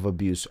evidence of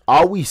abuse.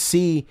 All we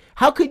see,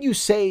 how could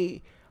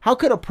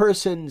a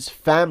person's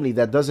family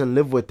that doesn't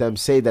live with them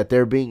say that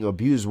they're being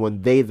abused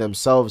when they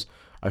themselves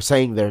are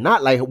saying they're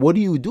not? Like, what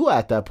do you do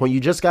at that point? You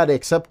just got to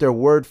accept their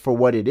word for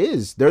what it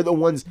is. They're the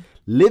ones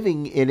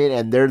living in it,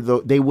 and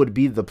they would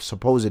be the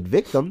supposed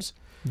victims.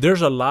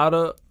 There's a lot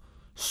of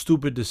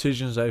stupid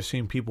decisions I've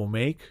seen people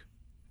make,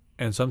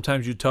 and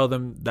sometimes you tell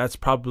them that's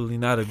probably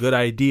not a good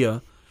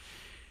idea,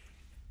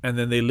 and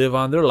then they live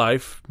on their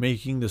life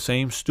making the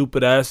same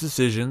stupid ass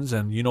decisions,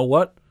 and you know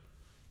what?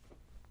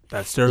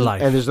 That's their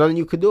life. And there's nothing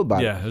you can do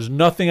about it. Yeah, there's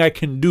nothing I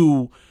can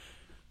do,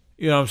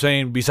 you know what I'm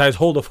saying, besides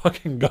hold a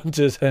fucking gun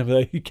to his head.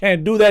 Like, you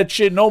can't do that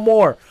shit no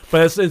more.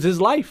 But it's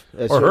his life.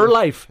 That's her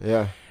life.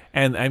 Yeah.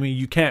 And I mean,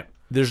 you can't,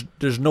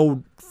 there's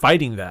no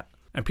fighting that.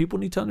 And people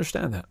need to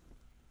understand that.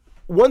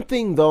 One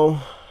thing though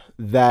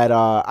that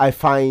I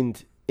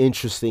find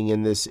interesting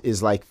in this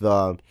is like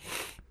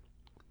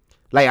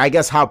I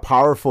guess how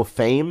powerful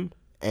fame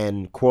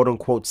and quote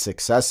unquote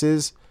success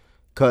is,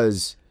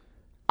 because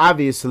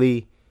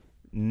obviously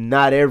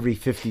not every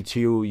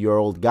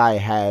 52-year-old guy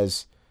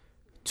has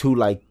two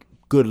like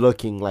good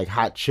looking like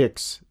hot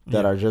chicks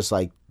that are just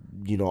like,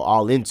 you know,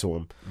 all into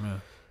him. Yeah.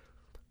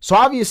 So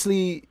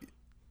obviously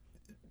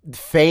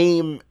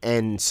fame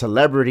and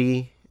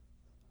celebrity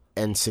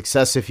and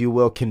success, if you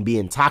will, can be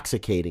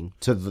intoxicating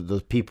to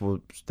the people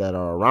that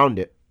are around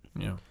it.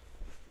 Yeah.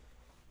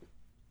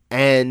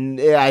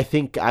 And I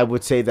think I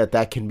would say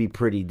that can be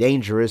pretty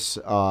dangerous.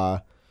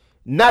 Not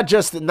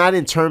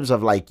in terms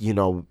of like, you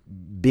know,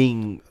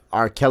 being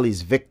R.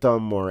 Kelly's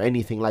victim or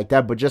anything like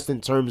that, but just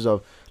in terms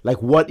of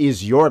like, what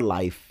is your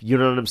life? You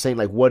know what I'm saying?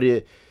 Like, what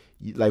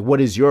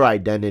is your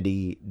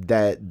identity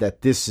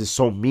that this is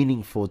so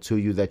meaningful to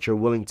you that you're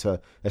willing to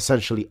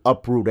essentially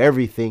uproot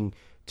everything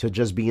to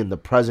just be in the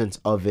presence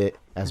of it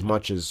as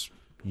much as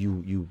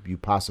you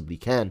possibly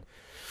can.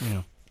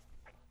 Yeah.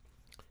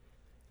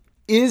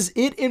 Is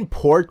it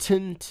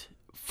important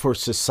for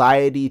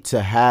society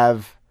to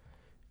have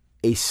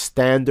a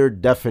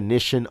standard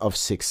definition of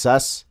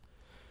success?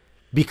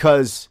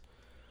 Because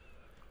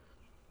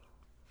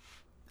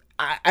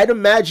I'd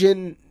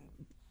imagine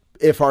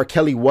if R.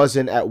 Kelly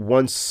wasn't at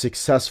once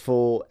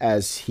successful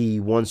as he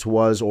once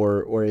was,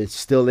 or it's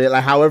still it,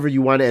 like however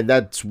you want it, and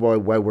that's why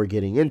we're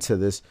getting into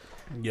this.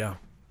 Yeah.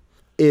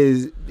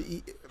 Is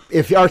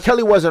if R.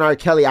 Kelly wasn't R.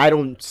 Kelly, I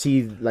don't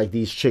see like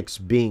these chicks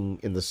being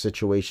in the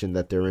situation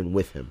that they're in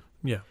with him.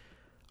 Yeah.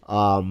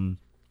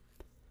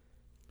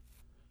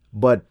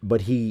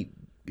 But he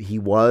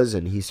was,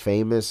 and he's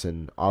famous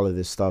and all of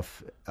this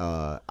stuff.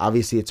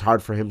 Obviously, it's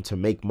hard for him to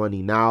make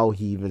money now.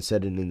 He even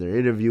said it in their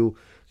interview,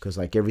 because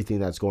like everything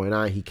that's going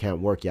on, he can't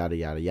work, yada,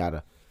 yada,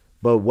 yada.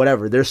 But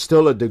whatever, there's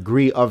still a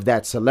degree of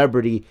that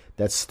celebrity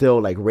that's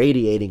still like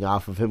radiating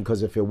off of him,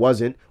 because if it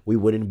wasn't, we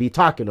wouldn't be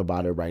talking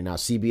about it right now.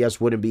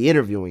 CBS wouldn't be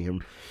interviewing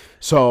him.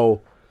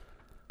 So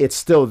it's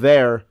still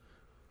there.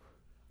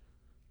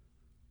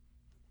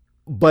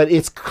 But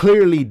it's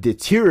clearly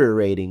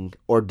deteriorating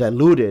or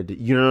diluted.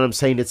 You know what I'm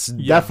saying? It's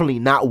definitely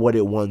not what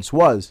it once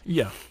was.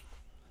 Yeah.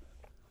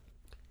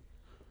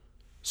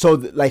 So,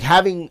 like,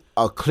 having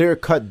a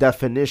clear-cut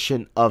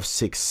definition of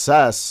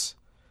success,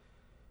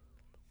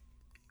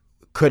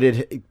 could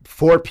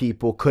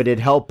it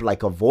help,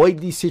 like, avoid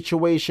these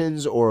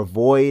situations or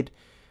avoid,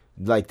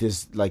 like,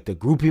 this, like, the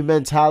groupie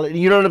mentality?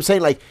 You know what I'm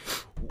saying? Like,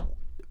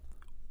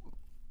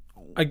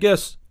 I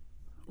guess,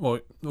 well,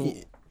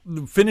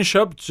 finish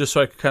up just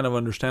so I can kind of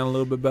understand a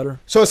little bit better.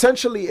 So,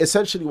 essentially,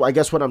 I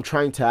guess what I'm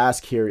trying to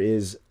ask here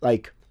is,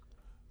 like,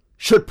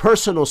 should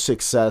personal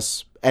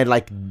success and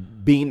like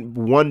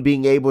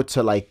being able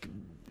to like,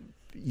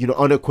 you know,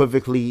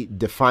 unequivocally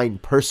define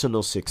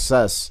personal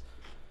success,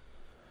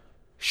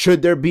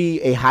 should there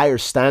be a higher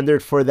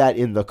standard for that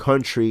in the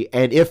country?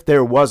 And if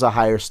there was a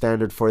higher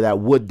standard for that,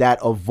 would that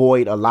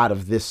avoid a lot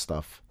of this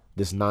stuff,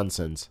 this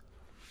nonsense?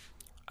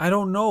 I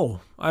don't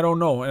know.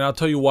 And I'll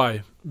tell you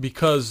why.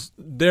 Because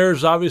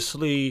there's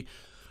obviously,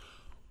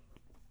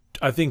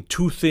 I think,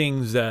 two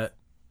things that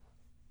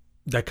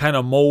kind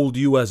of mold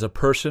you as a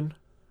person,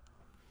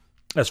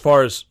 as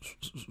far as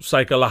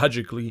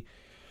psychologically,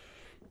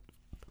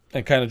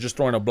 and kind of just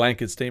throwing a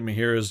blanket statement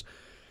here, is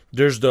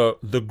there's the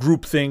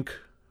groupthink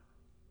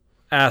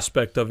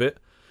aspect of it,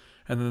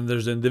 and then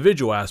there's the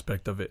individual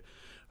aspect of it.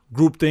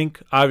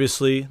 Groupthink,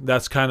 obviously,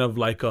 that's kind of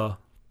like a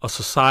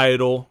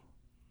societal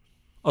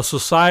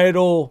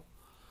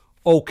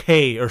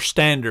okay or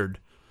standard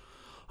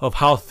of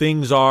how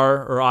things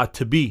are or ought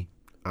to be,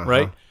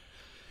 right?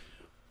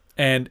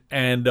 And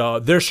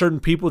there's certain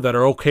people that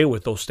are okay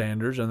with those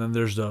standards, and then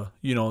there's the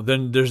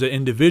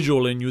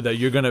individual in you that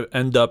you're going to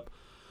end up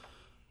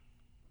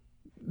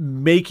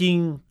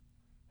making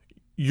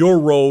your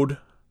road,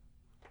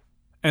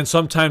 and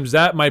sometimes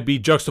that might be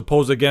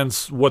juxtaposed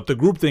against what the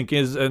groupthink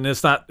is, and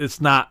it's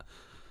not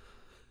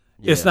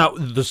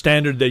the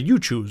standard that you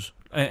choose.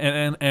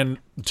 And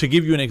to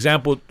give you an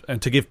example,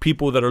 and to give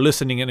people that are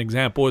listening an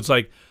example, it's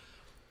like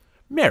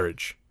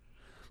marriage.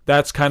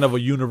 That's kind of a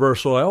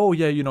universal, oh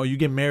yeah, you know, you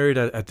get married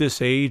at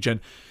this age, and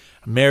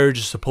marriage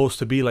is supposed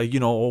to be like, you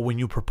know, when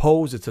you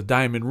propose, it's a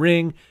diamond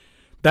ring.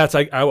 That's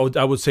like, I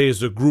would say is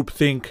the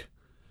groupthink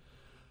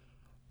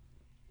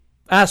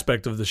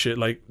aspect of the shit.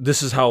 Like,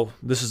 this is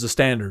the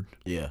standard.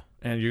 Yeah.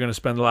 And you're going to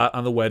spend a lot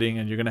on the wedding,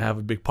 and you're going to have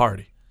a big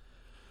party.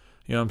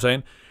 You know what I'm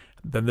saying?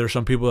 Then there's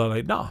some people that are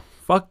like, no,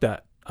 fuck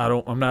that.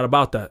 I'm not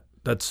about that.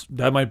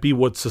 That might be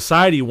what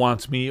society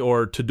wants me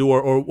or to do,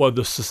 or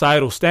the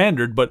societal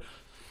standard, but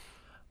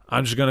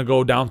I'm just going to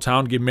go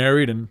downtown, get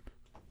married, and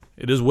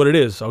it is what it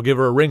is. I'll give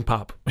her a ring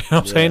pop. You know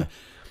what I'm saying?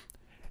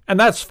 And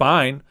that's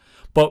fine.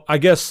 But I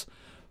guess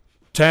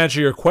to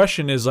answer your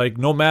question is, like,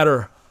 no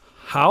matter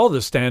how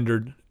the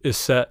standard is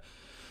set,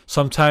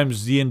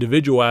 sometimes the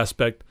individual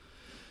aspect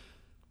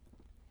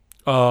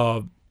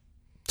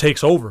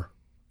takes over,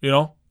 you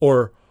know?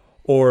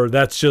 Or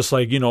that's just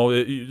like, you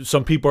know,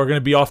 some people are going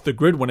to be off the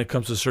grid when it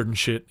comes to certain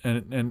shit,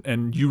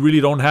 and you really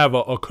don't have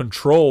a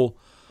control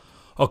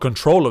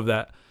of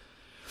that.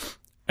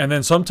 And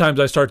then sometimes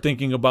I start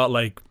thinking about,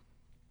 like,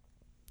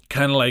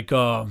 kind of like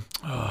what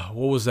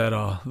was that?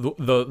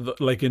 The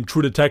like in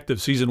True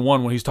Detective season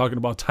 1, when he's talking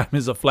about time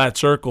is a flat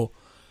circle,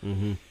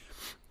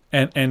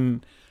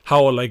 and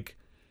how, like,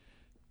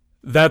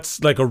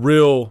 that's like a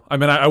real. I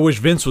mean, I wish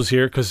Vince was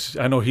here, because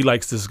I know he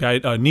likes this guy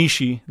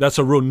Nishi. That's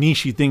a real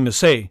Nishi thing to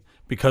say,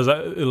 because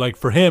like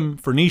for him,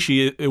 for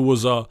Nishi, it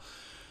was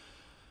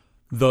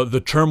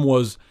the term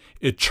was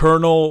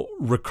eternal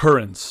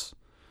recurrence,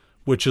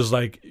 which is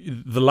like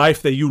the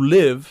life that you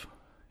live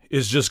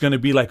is just going to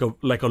be like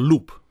a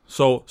loop.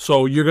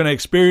 So you're going to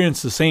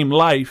experience the same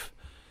life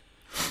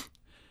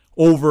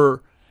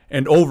over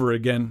and over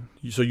again.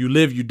 So you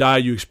live, you die,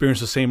 you experience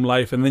the same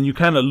life, and then you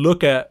kind of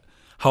look at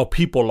how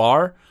people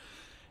are,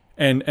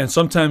 and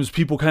sometimes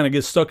people kind of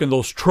get stuck in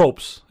those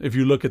tropes. If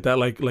you look at that,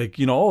 like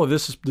you know, oh,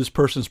 this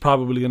person's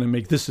probably going to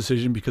make this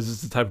decision because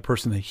it's the type of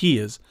person that he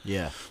is.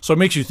 Yeah. So it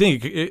makes you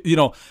think, you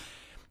know.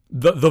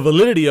 The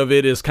validity of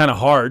it is kind of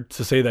hard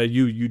to say that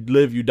you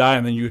live, you die,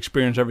 and then you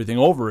experience everything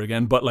over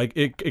again. But like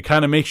it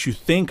kind of makes you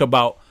think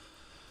about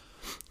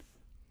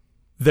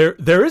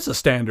there is a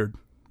standard,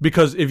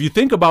 because if you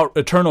think about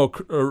eternal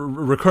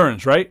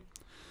recurrence, right?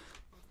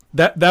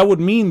 that would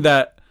mean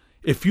that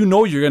if you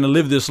know you're going to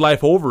live this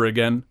life over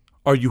again,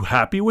 are you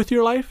happy with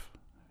your life?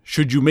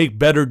 Should you make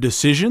better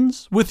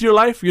decisions with your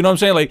life? You know what I'm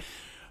saying? Like,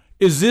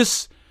 is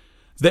this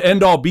the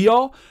end all be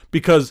all?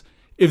 Because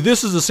if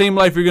this is the same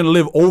life you're going to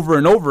live over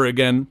and over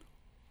again.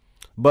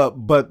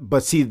 But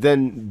see,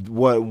 then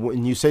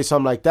when you say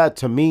something like that,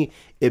 to me,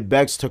 it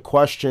begs to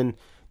question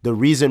the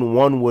reason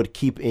one would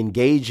keep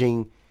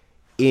engaging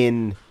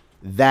in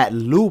that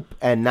loop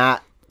and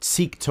not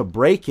seek to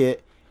break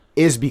it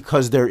is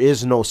because there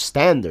is no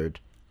standard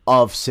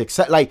of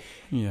success. Like,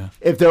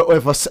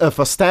 if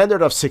a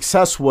standard of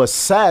success was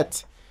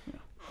set,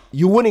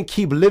 you wouldn't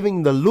keep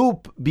living the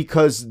loop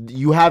because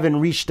you haven't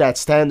reached that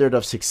standard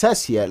of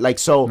success yet. Like,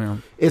 so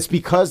it's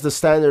because the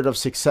standard of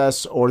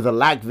success or the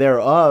lack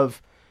thereof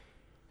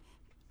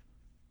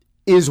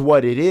is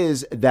what it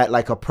is that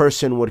like a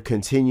person would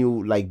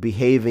continue like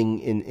behaving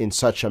in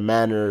such a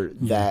manner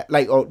that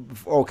like,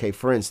 okay,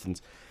 for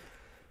instance,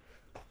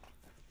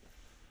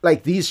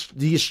 like these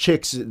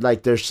chicks,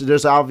 like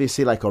there's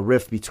obviously like a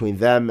rift between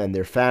them and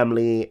their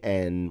family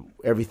and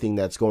everything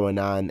that's going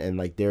on, and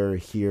like they're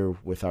here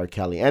with R.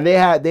 Kelly, and they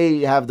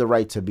have the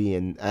right to be,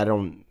 and I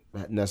don't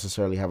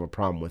necessarily have a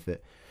problem with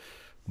it,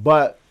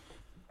 but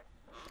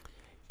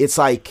it's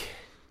like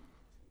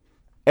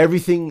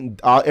everything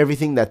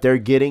that they're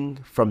getting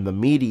from the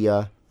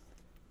media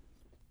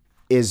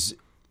is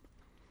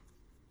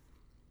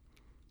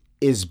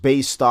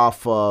based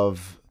off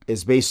of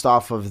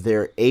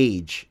their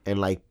age, and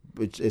like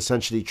it's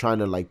essentially trying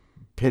to like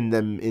pin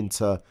them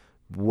into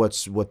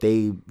what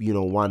they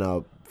want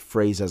to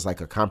phrase as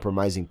like a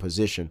compromising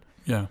position.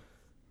 Yeah.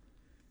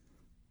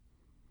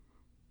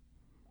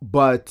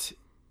 But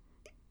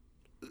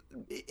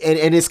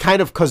and it's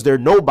kind of because they're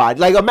nobody.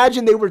 Like,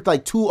 imagine they were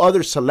like two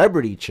other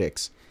celebrity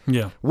chicks.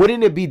 Yeah.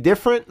 Wouldn't it be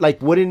different?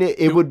 Like, wouldn't it?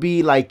 It would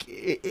be like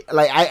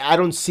I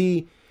don't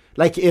see,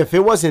 like, if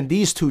it wasn't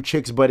these two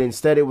chicks, but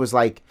instead it was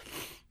like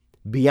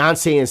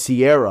Beyonce and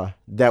Sierra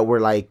that were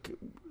like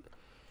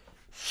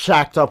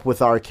shacked up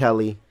with R.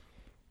 Kelly.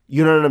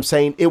 You know what I'm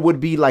saying? It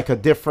would be like a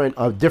different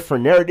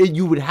narrative.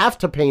 You would have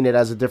to paint it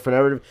as a different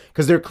narrative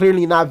because they're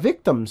clearly not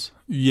victims.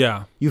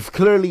 Yeah. You've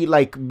clearly,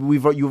 like,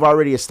 you've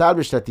already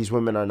established that these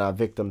women are not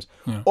victims.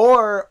 Yeah.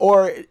 Or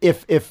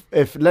if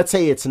let's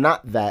say it's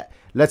not that.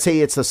 Let's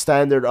say it's a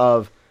standard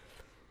of,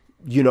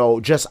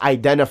 just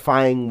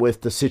identifying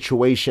with the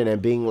situation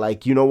and being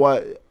like, you know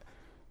what?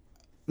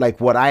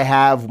 Like, what I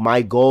have,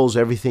 my goals,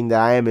 everything that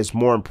I am is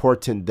more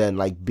important than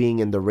like being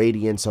in the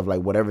radiance of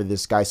like whatever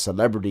this guy's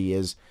celebrity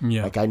is.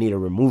 Yeah. Like, I need to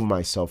remove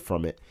myself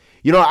from it.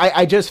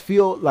 I just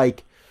feel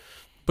like.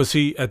 But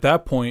see, at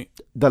that point,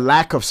 the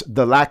lack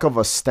of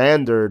a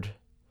standard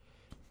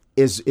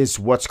is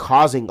what's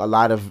causing a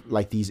lot of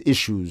like these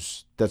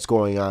issues that's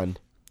going on.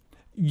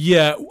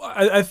 Yeah,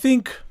 I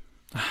think.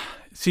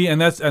 See, and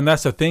that's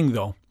the thing,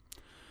 though.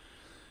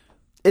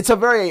 It's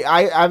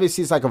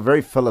obviously it's like a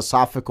very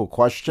philosophical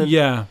question.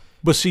 Yeah,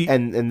 but see,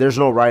 and there's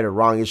no right or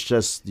wrong. It's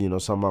just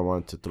something I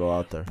wanted to throw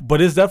out there.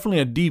 But it's definitely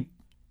a deep.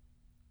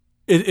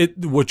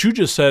 What you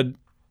just said,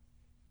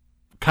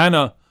 kind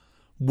of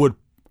would.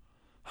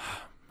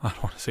 I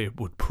don't want to say it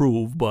would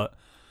prove, but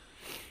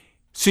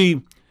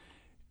see,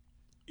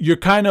 you're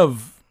kind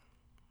of.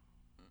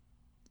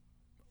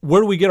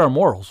 Where do we get our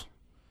morals?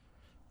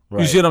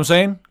 Right. You see what I'm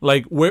saying?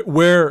 Like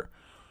where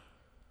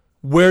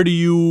do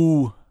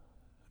you?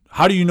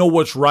 How do you know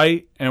what's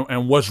right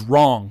and what's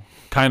wrong?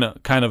 Kind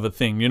of a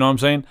thing. You know what I'm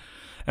saying?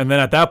 And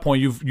then at that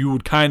point, you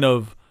would kind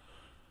of,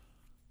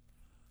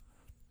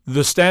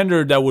 the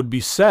standard that would be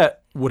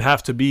set would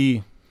have to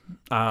be,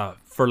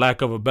 for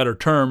lack of a better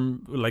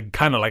term, like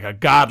kind of like a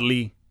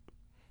godly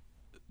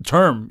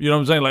term. You know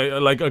what I'm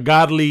saying? Like a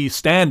godly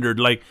standard.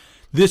 Like,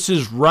 this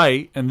is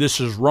right and this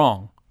is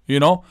wrong.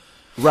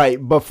 Right,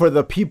 but for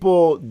the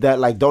people that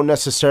like don't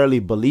necessarily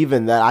believe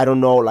in that, I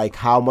don't know like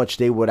how much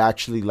they would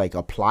actually like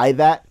apply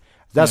that.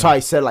 That's why I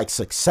said like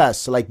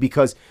success, like,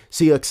 because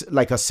see,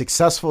 like a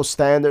successful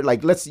standard,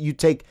 like you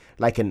take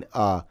like an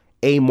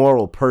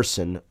amoral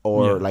person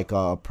or like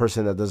a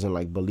person that doesn't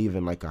like believe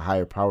in like a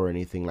higher power or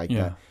anything like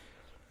that.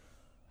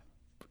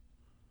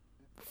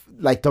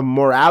 Like the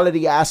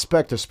morality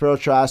aspect, the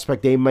spiritual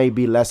aspect, they may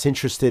be less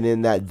interested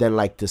in that than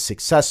like the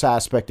success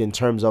aspect in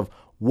terms of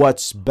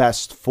what's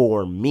best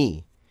for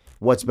me.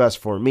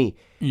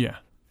 Yeah.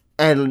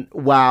 And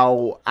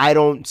while I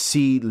don't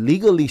see,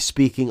 legally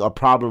speaking, a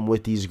problem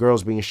with these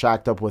girls being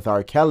shacked up with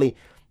R. Kelly,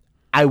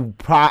 I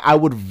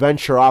would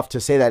venture off to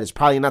say that it's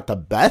probably not the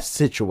best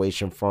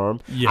situation for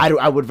them. Yeah.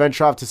 I would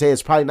venture off to say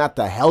it's probably not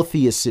the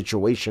healthiest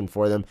situation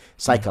for them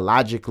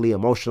psychologically,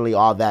 emotionally,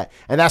 all that.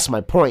 And that's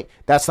my point.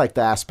 That's like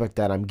the aspect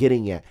that I'm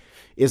getting at.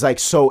 Is like,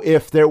 so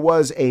if there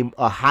was a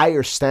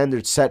higher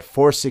standard set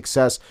for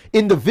success,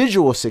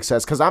 individual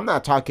success, because I'm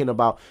not talking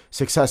about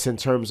success in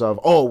terms of,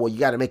 oh, well, you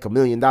got to make $1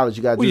 million.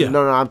 You got to do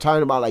No, I'm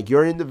talking about like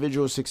your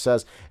individual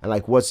success and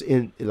like what's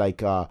in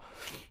like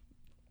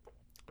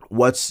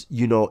what's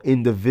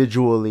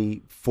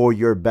individually for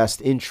your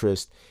best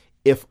interest.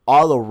 If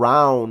all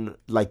around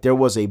like there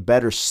was a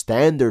better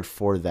standard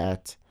for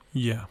that,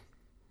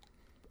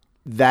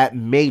 that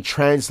may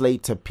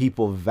translate to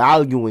people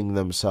valuing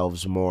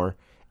themselves more,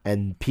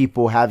 and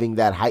people having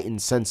that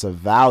heightened sense of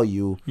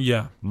value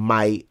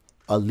might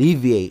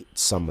alleviate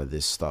some of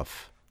this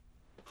stuff.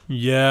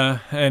 Yeah,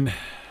 and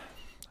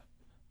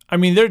I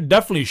mean, there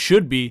definitely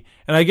should be,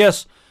 and I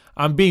guess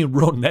I'm being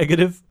real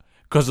negative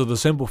because of the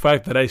simple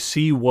fact that I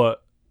see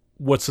what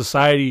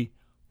society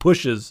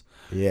pushes,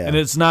 and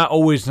it's not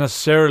always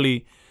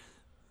necessarily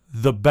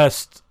the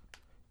best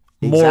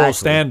moral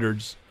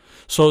standards.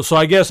 So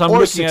I guess I'm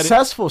looking at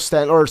it.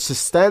 Or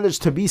standards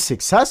to be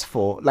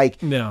successful. Like,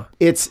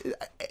 it's,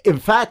 in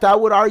fact, I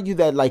would argue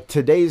that, like,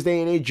 today's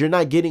day and age, you're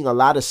not getting a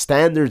lot of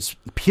standards,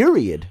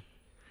 period.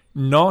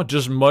 No,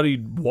 just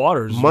muddied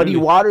waters.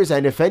 Waters,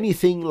 and if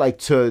anything,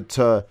 like,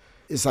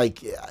 it's like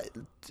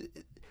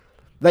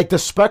the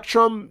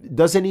spectrum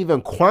doesn't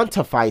even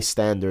quantify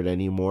standard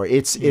anymore.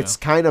 It's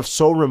kind of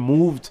so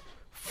removed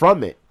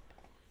from it,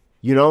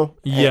 you know?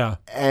 Yeah.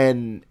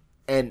 And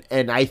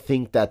I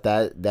think that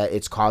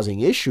it's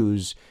causing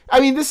issues. I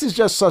mean, this is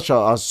just such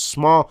a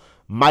small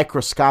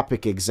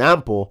microscopic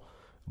example,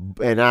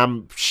 and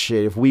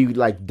if we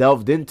like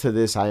delved into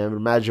this, I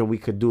imagine we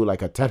could do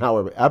like a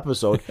 10-hour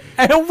episode.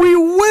 And we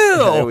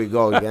will. There we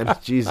go again.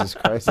 Jesus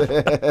Christ.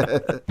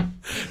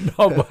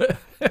 No, but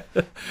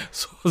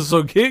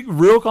so get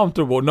real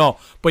comfortable. No,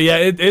 but yeah,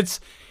 it's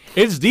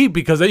deep,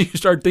 because then you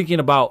start thinking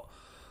about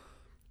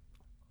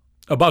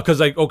because,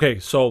 like, okay,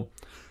 so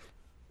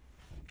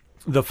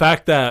the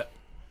fact that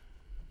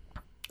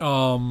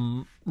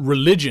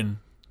religion,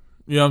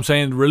 you know what I'm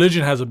saying?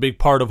 Religion has a big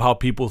part of how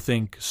people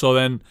think. So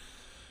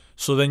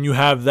then you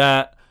have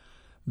that.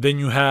 Then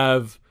you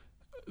have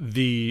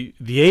the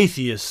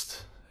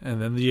atheist,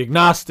 and then the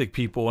agnostic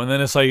people, and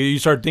then it's like you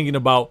start thinking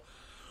about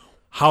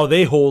how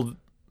they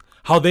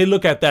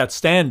look at that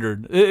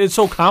standard. It's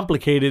so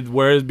complicated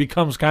where it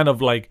becomes kind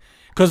of like,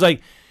 because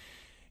like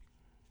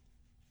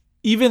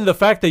even the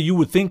fact that you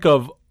would think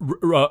of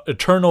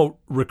eternal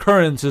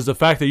recurrence is the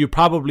fact that you're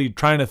probably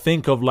trying to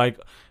think of like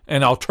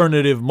an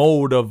alternative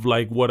mode of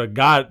like what a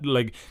God,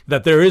 like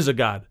that there is a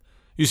God.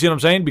 You see what I'm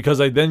saying?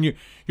 Because like then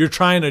you're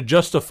trying to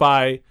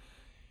justify,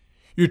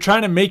 you're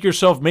trying to make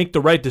yourself make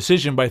the right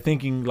decision by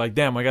thinking like,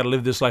 damn, I got to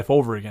live this life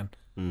over again.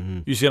 Mm-hmm.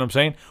 You see what I'm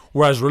saying?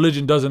 Whereas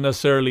religion doesn't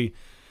necessarily,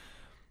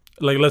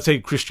 like, let's say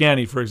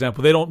Christianity, for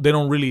example, they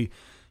don't really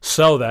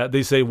sell that.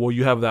 They say, well,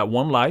 you have that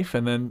one life,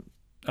 and then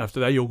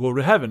after that you'll go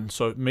to heaven.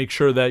 So make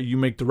sure that you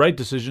make the right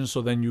decision,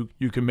 so then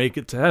you can make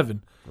it to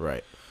heaven.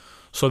 Right.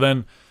 So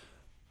then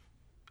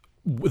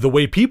the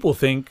way people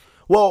think,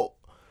 well,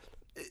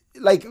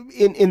 like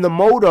in the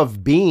mode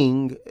of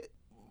being,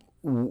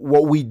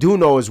 what we do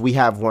know is we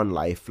have one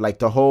life. Like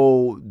the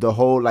whole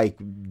like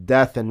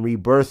death and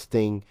rebirth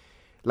thing.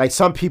 Like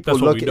some people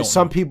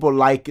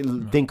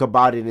think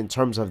about it in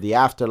terms of the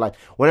afterlife.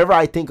 Whenever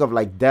I think of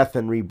like death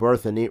and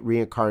rebirth and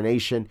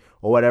reincarnation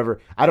or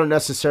whatever, I don't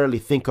necessarily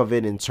think of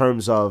it in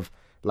terms of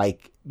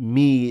like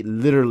me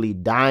literally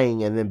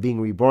dying and then being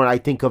reborn. I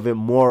think of it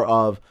more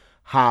of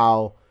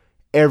how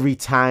every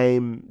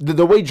time,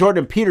 the way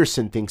Jordan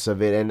Peterson thinks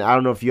of it, and I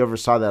don't know if you ever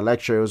saw that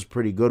lecture, it was a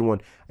pretty good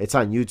one. It's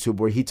on YouTube,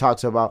 where he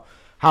talks about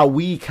how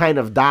we kind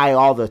of die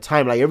all the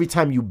time. Like every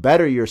time you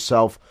better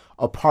yourself,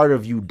 a part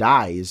of you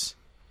dies.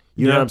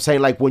 You know what I'm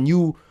saying? Like when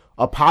you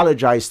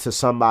apologize to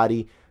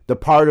somebody, the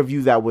part of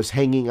you that was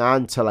hanging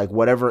on to like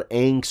whatever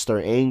angst or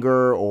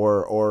anger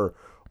or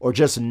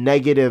just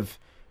negative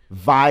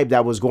vibe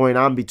that was going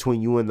on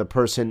between you and the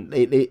person,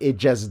 it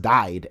just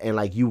died, and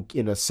like you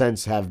in a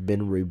sense have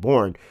been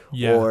reborn.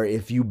 Or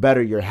if you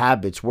better your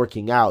habits,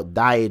 working out,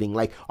 dieting,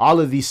 like all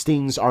of these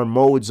things are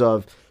modes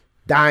of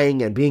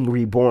dying and being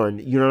reborn.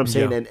 You know what I'm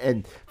saying?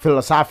 And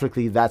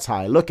philosophically, that's how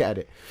I look at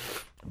it.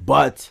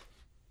 But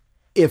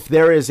if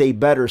there is a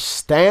better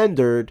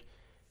standard,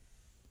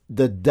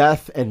 the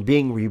death and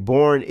being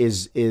reborn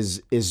is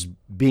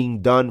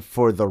being done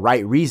for the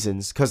right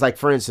reasons. Because like,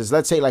 for instance,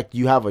 let's say like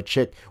you have a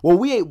chick. Well,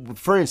 we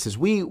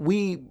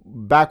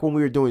back when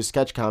we were doing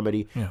sketch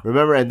comedy,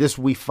 remember, and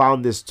we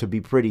found this to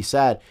be pretty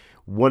sad.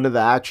 One of the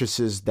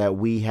actresses that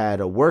we had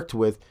worked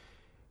with,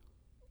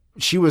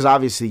 she was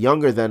obviously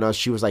younger than us.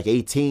 She was like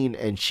 18,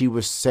 and she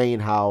was saying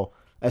how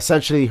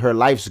essentially her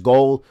life's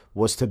goal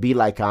was to be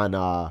like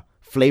on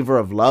Flavor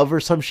of Love or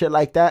some shit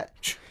like that.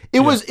 It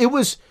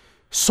was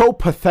so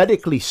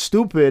pathetically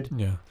stupid.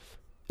 Yeah.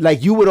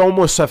 Like you would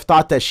almost have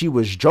thought that she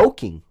was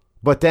joking.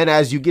 But then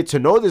as you get to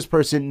know this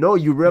person,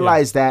 you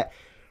realize that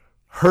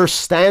her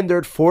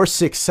standard for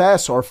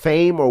success or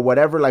fame or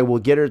whatever, like, will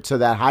get her to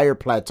that higher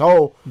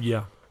plateau.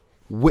 Yeah.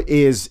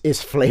 Is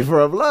Flavor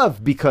of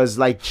Love, because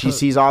like she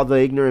sees all the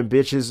ignorant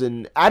bitches,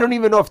 and I don't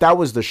even know if that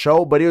was the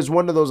show, but it was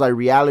one of those like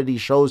reality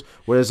shows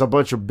where there's a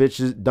bunch of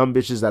dumb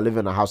bitches that live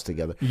in a house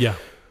together. Yeah.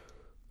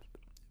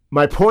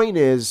 My point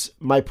is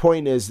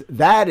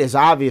that is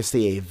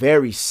obviously a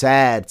very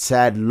sad,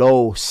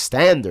 low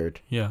standard.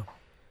 Yeah.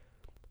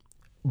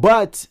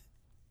 But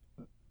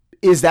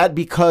is that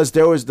because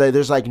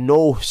there's like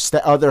no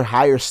other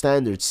higher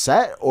standard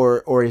set,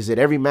 or is it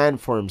every man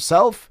for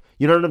himself?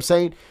 You know what I'm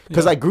saying?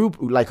 Because like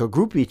a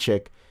groupie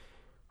chick,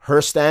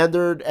 her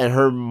standard and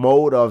her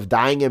mode of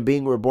dying and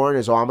being reborn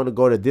is, I'm going to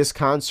go to this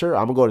concert.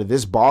 I'm going to go to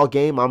this ball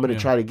game. I'm going to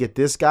try to get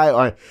this guy.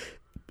 Or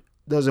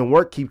doesn't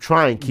work. Keep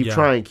trying. Keep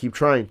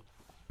trying.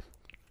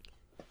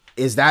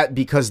 Is that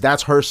because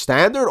that's her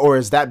standard, or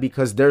is that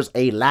because there's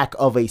a lack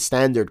of a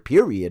standard,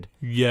 period?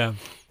 Yeah.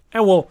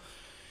 And well,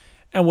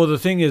 the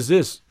thing is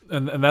this,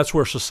 and that's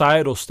where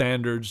societal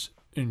standards,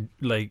 it's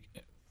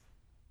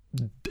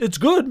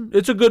good.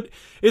 It's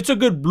a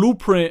good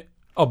blueprint,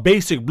 a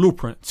basic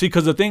blueprint. See,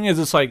 because the thing is,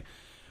 it's like,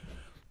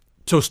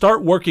 to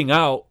start working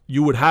out,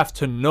 you would have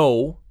to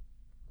know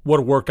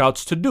what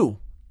workouts to do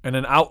and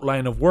an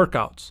outline of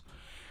workouts.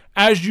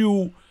 As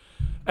you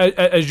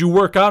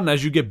work out and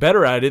as you get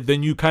better at it,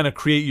 then you kind of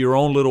create your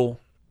own little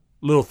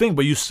thing,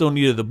 but you still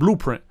needed the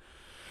blueprint.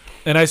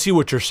 And I see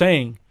what you're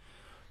saying.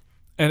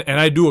 And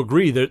I do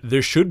agree that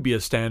there should be a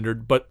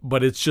standard, but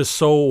it's just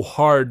so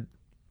hard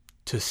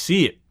to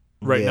see it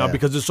right now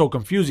because it's so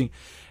confusing.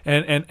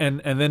 And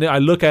then I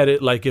look at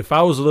it like, if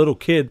I was a little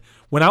kid,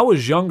 when I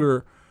was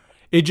younger,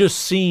 it just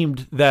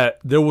seemed that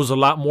there was a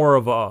lot more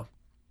of a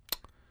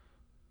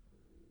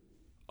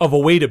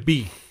way to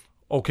be.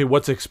 Okay,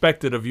 what's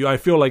expected of you? I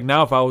feel like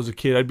now if I was a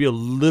kid, I'd be a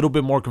little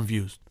bit more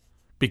confused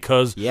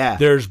because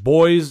there's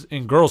boys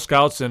in Girl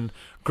Scouts and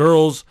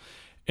girls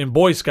in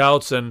Boy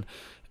Scouts and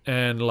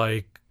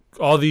like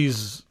all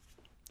these,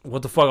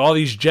 what the fuck, all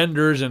these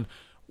genders and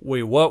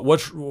wait,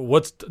 what's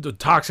the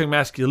toxic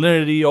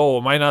masculinity? Oh,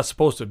 am I not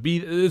supposed to be?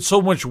 It's so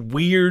much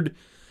weird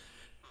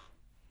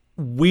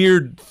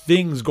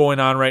things going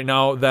on right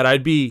now that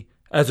I'd be,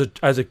 as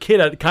a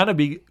kid, I'd kind of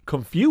be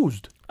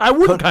confused. I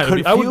would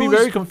I would be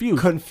very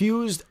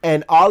confused,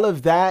 and all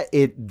of that.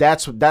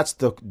 That's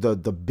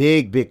the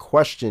big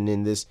question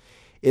in this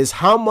is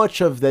how much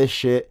of this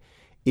shit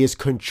is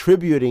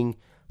contributing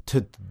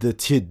to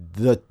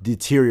the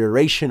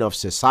deterioration of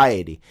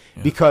society.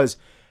 Because,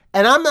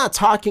 and I'm not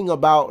talking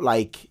about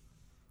like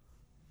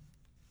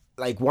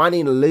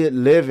wanting to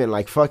live in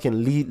like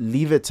fucking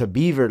leave it to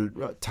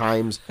Beaver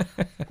times,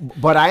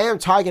 but I am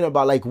talking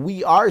about like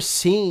we are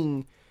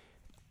seeing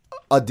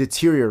a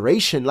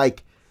deterioration.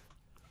 Like,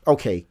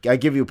 okay, I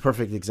give you a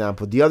perfect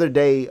example. The other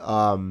day,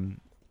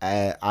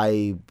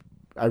 I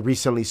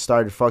recently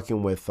started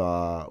fucking with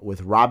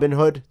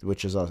Robinhood,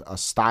 which is a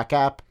stock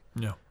app.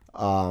 Yeah.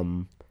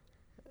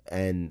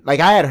 And like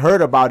I had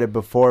heard about it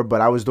before, but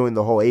I was doing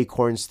the whole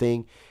Acorns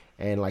thing,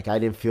 and like I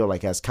didn't feel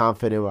like as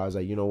confident. I was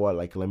like, you know what,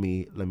 like let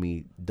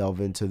me delve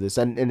into this,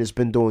 and it's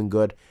been doing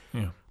good.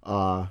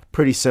 Yeah.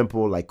 Pretty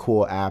simple, like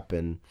cool app,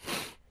 and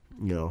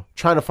you know,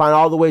 trying to find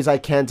all the ways I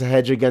can to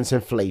hedge against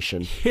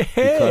inflation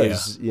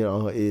because, you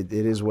know, it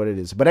is what it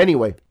is. But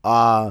anyway,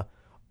 an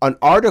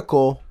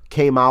article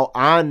came out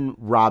on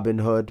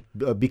Robinhood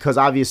because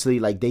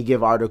obviously like they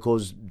give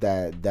articles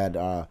that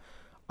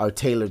are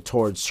tailored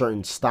towards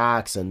certain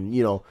stocks and,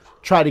 you know,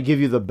 try to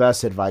give you the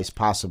best advice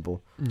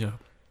possible. Yeah.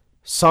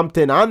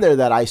 Something on there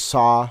that I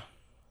saw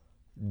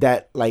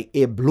that like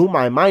it blew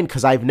my mind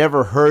because I've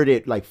never heard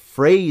it like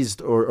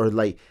phrased or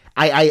like,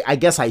 I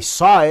guess I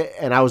saw it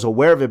and I was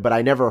aware of it, but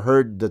I never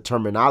heard the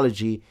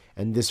terminology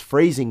and this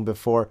phrasing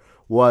before.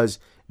 Was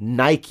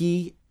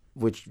Nike,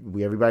 which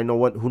everybody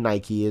know who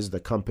Nike is, the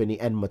company,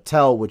 and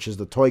Mattel, which is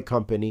the toy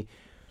company,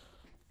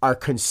 are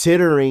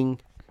considering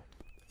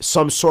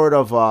some sort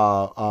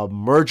of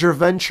merger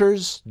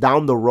ventures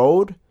down the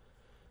road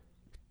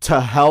to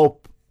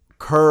help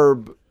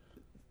curb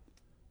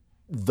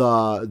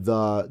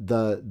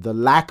the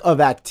lack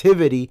of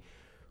activity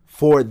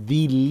for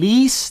the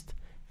least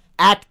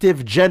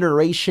active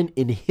generation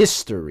in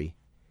history.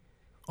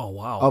 Oh,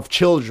 wow. Of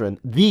children.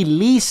 The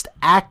least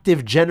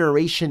active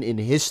generation in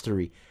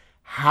history.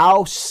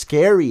 How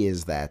scary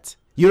is that?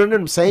 You know what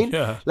I'm saying?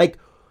 Yeah. Like,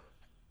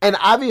 and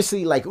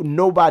obviously, like,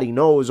 nobody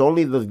knows.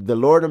 Only the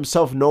Lord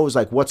himself knows,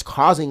 like, what's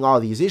causing all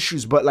these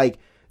issues. But, like,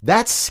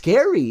 that's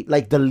scary.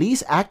 Like, the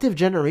least active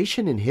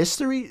generation in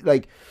history,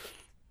 like,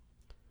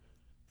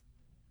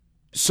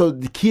 so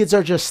the kids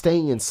are just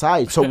staying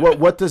inside. So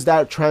what does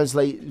that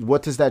translate?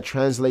 What does that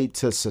translate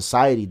to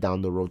society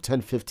down the road?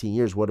 10, 15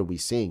 years, what are we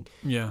seeing?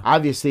 Yeah.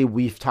 Obviously,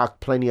 we've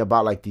talked plenty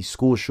about like these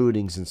school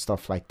shootings and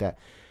stuff like that.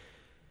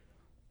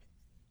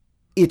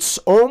 It's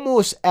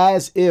almost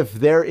as if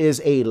there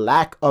is a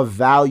lack of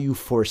value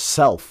for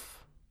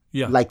self.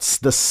 Yeah. Like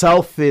the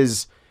self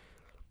is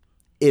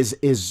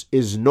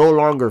no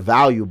longer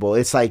valuable.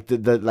 It's like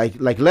the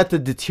let the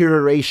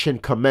deterioration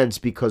commence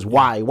because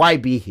why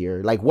be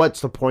here? Like what's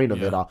the point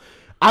of it all?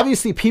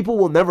 Obviously people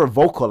will never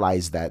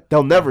vocalize that.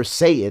 They'll never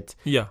say it.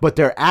 Yeah. But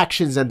their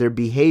actions and their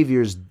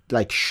behaviors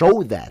like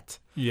show that.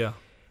 Yeah.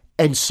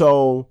 And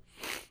so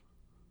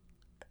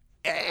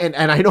and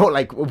I know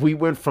like we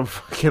went from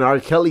fucking R.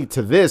 Kelly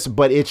to this,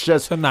 but it's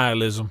just it's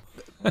nihilism.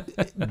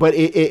 But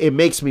it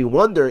makes me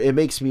wonder. It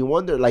makes me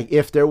wonder like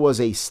if there was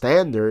a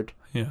standard.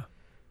 Yeah.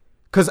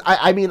 Because,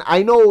 I mean,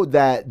 I know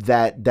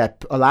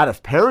that a lot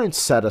of parents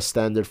set a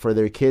standard for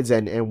their kids,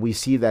 and we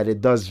see that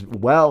it does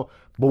well,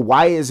 but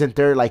why isn't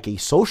there, like, a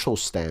social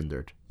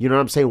standard? You know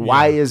what I'm saying?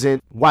 Yeah.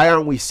 Why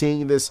aren't we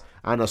seeing this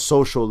on a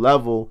social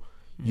level,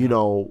 you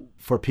know,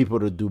 for people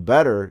to do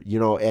better, you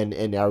know,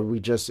 and are we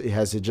just,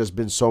 has it just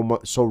been so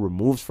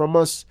removed from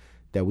us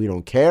that we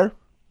don't care?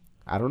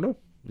 I don't know.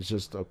 It's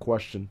just a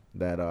question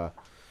that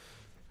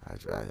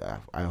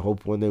I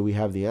hope one day we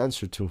have the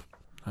answer to.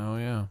 Oh,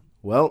 yeah.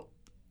 Well,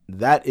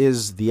 that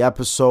is the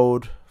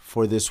episode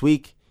for this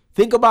week.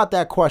 Think about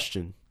that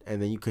question,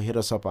 and then you can hit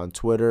us up on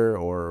Twitter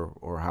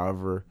or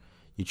however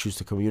you choose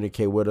to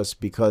communicate with us,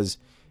 because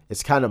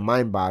it's kind of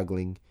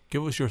mind-boggling.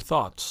 Give us your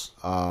thoughts.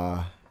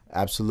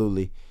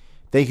 Absolutely.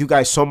 Thank you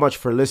guys so much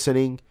for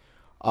listening.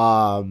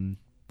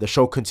 The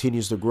show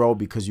continues to grow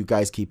because you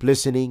guys keep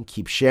listening,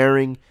 keep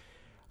sharing.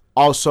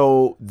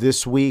 Also,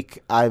 this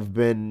week, I've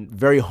been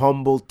very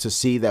humbled to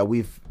see that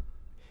we've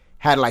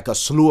had like a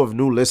slew of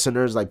new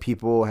listeners. Like,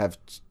 people have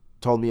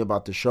told me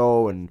about the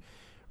show and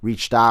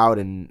reached out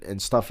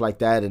and stuff like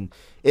that. And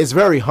it's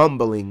very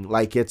humbling.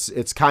 Like,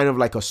 it's kind of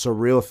like a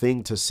surreal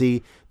thing to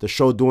see the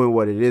show doing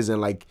what it is. And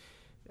like,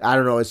 I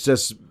don't know, it's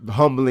just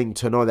humbling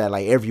to know that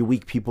like every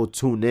week people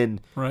tune in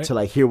to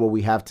like hear what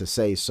we have to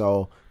say.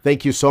 So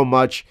thank you so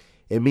much.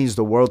 It means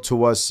the world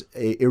to us.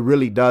 It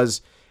really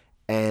does.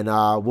 And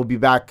we'll be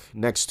back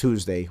next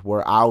Tuesday.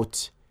 We're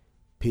out.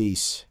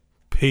 Peace.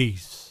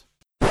 Peace.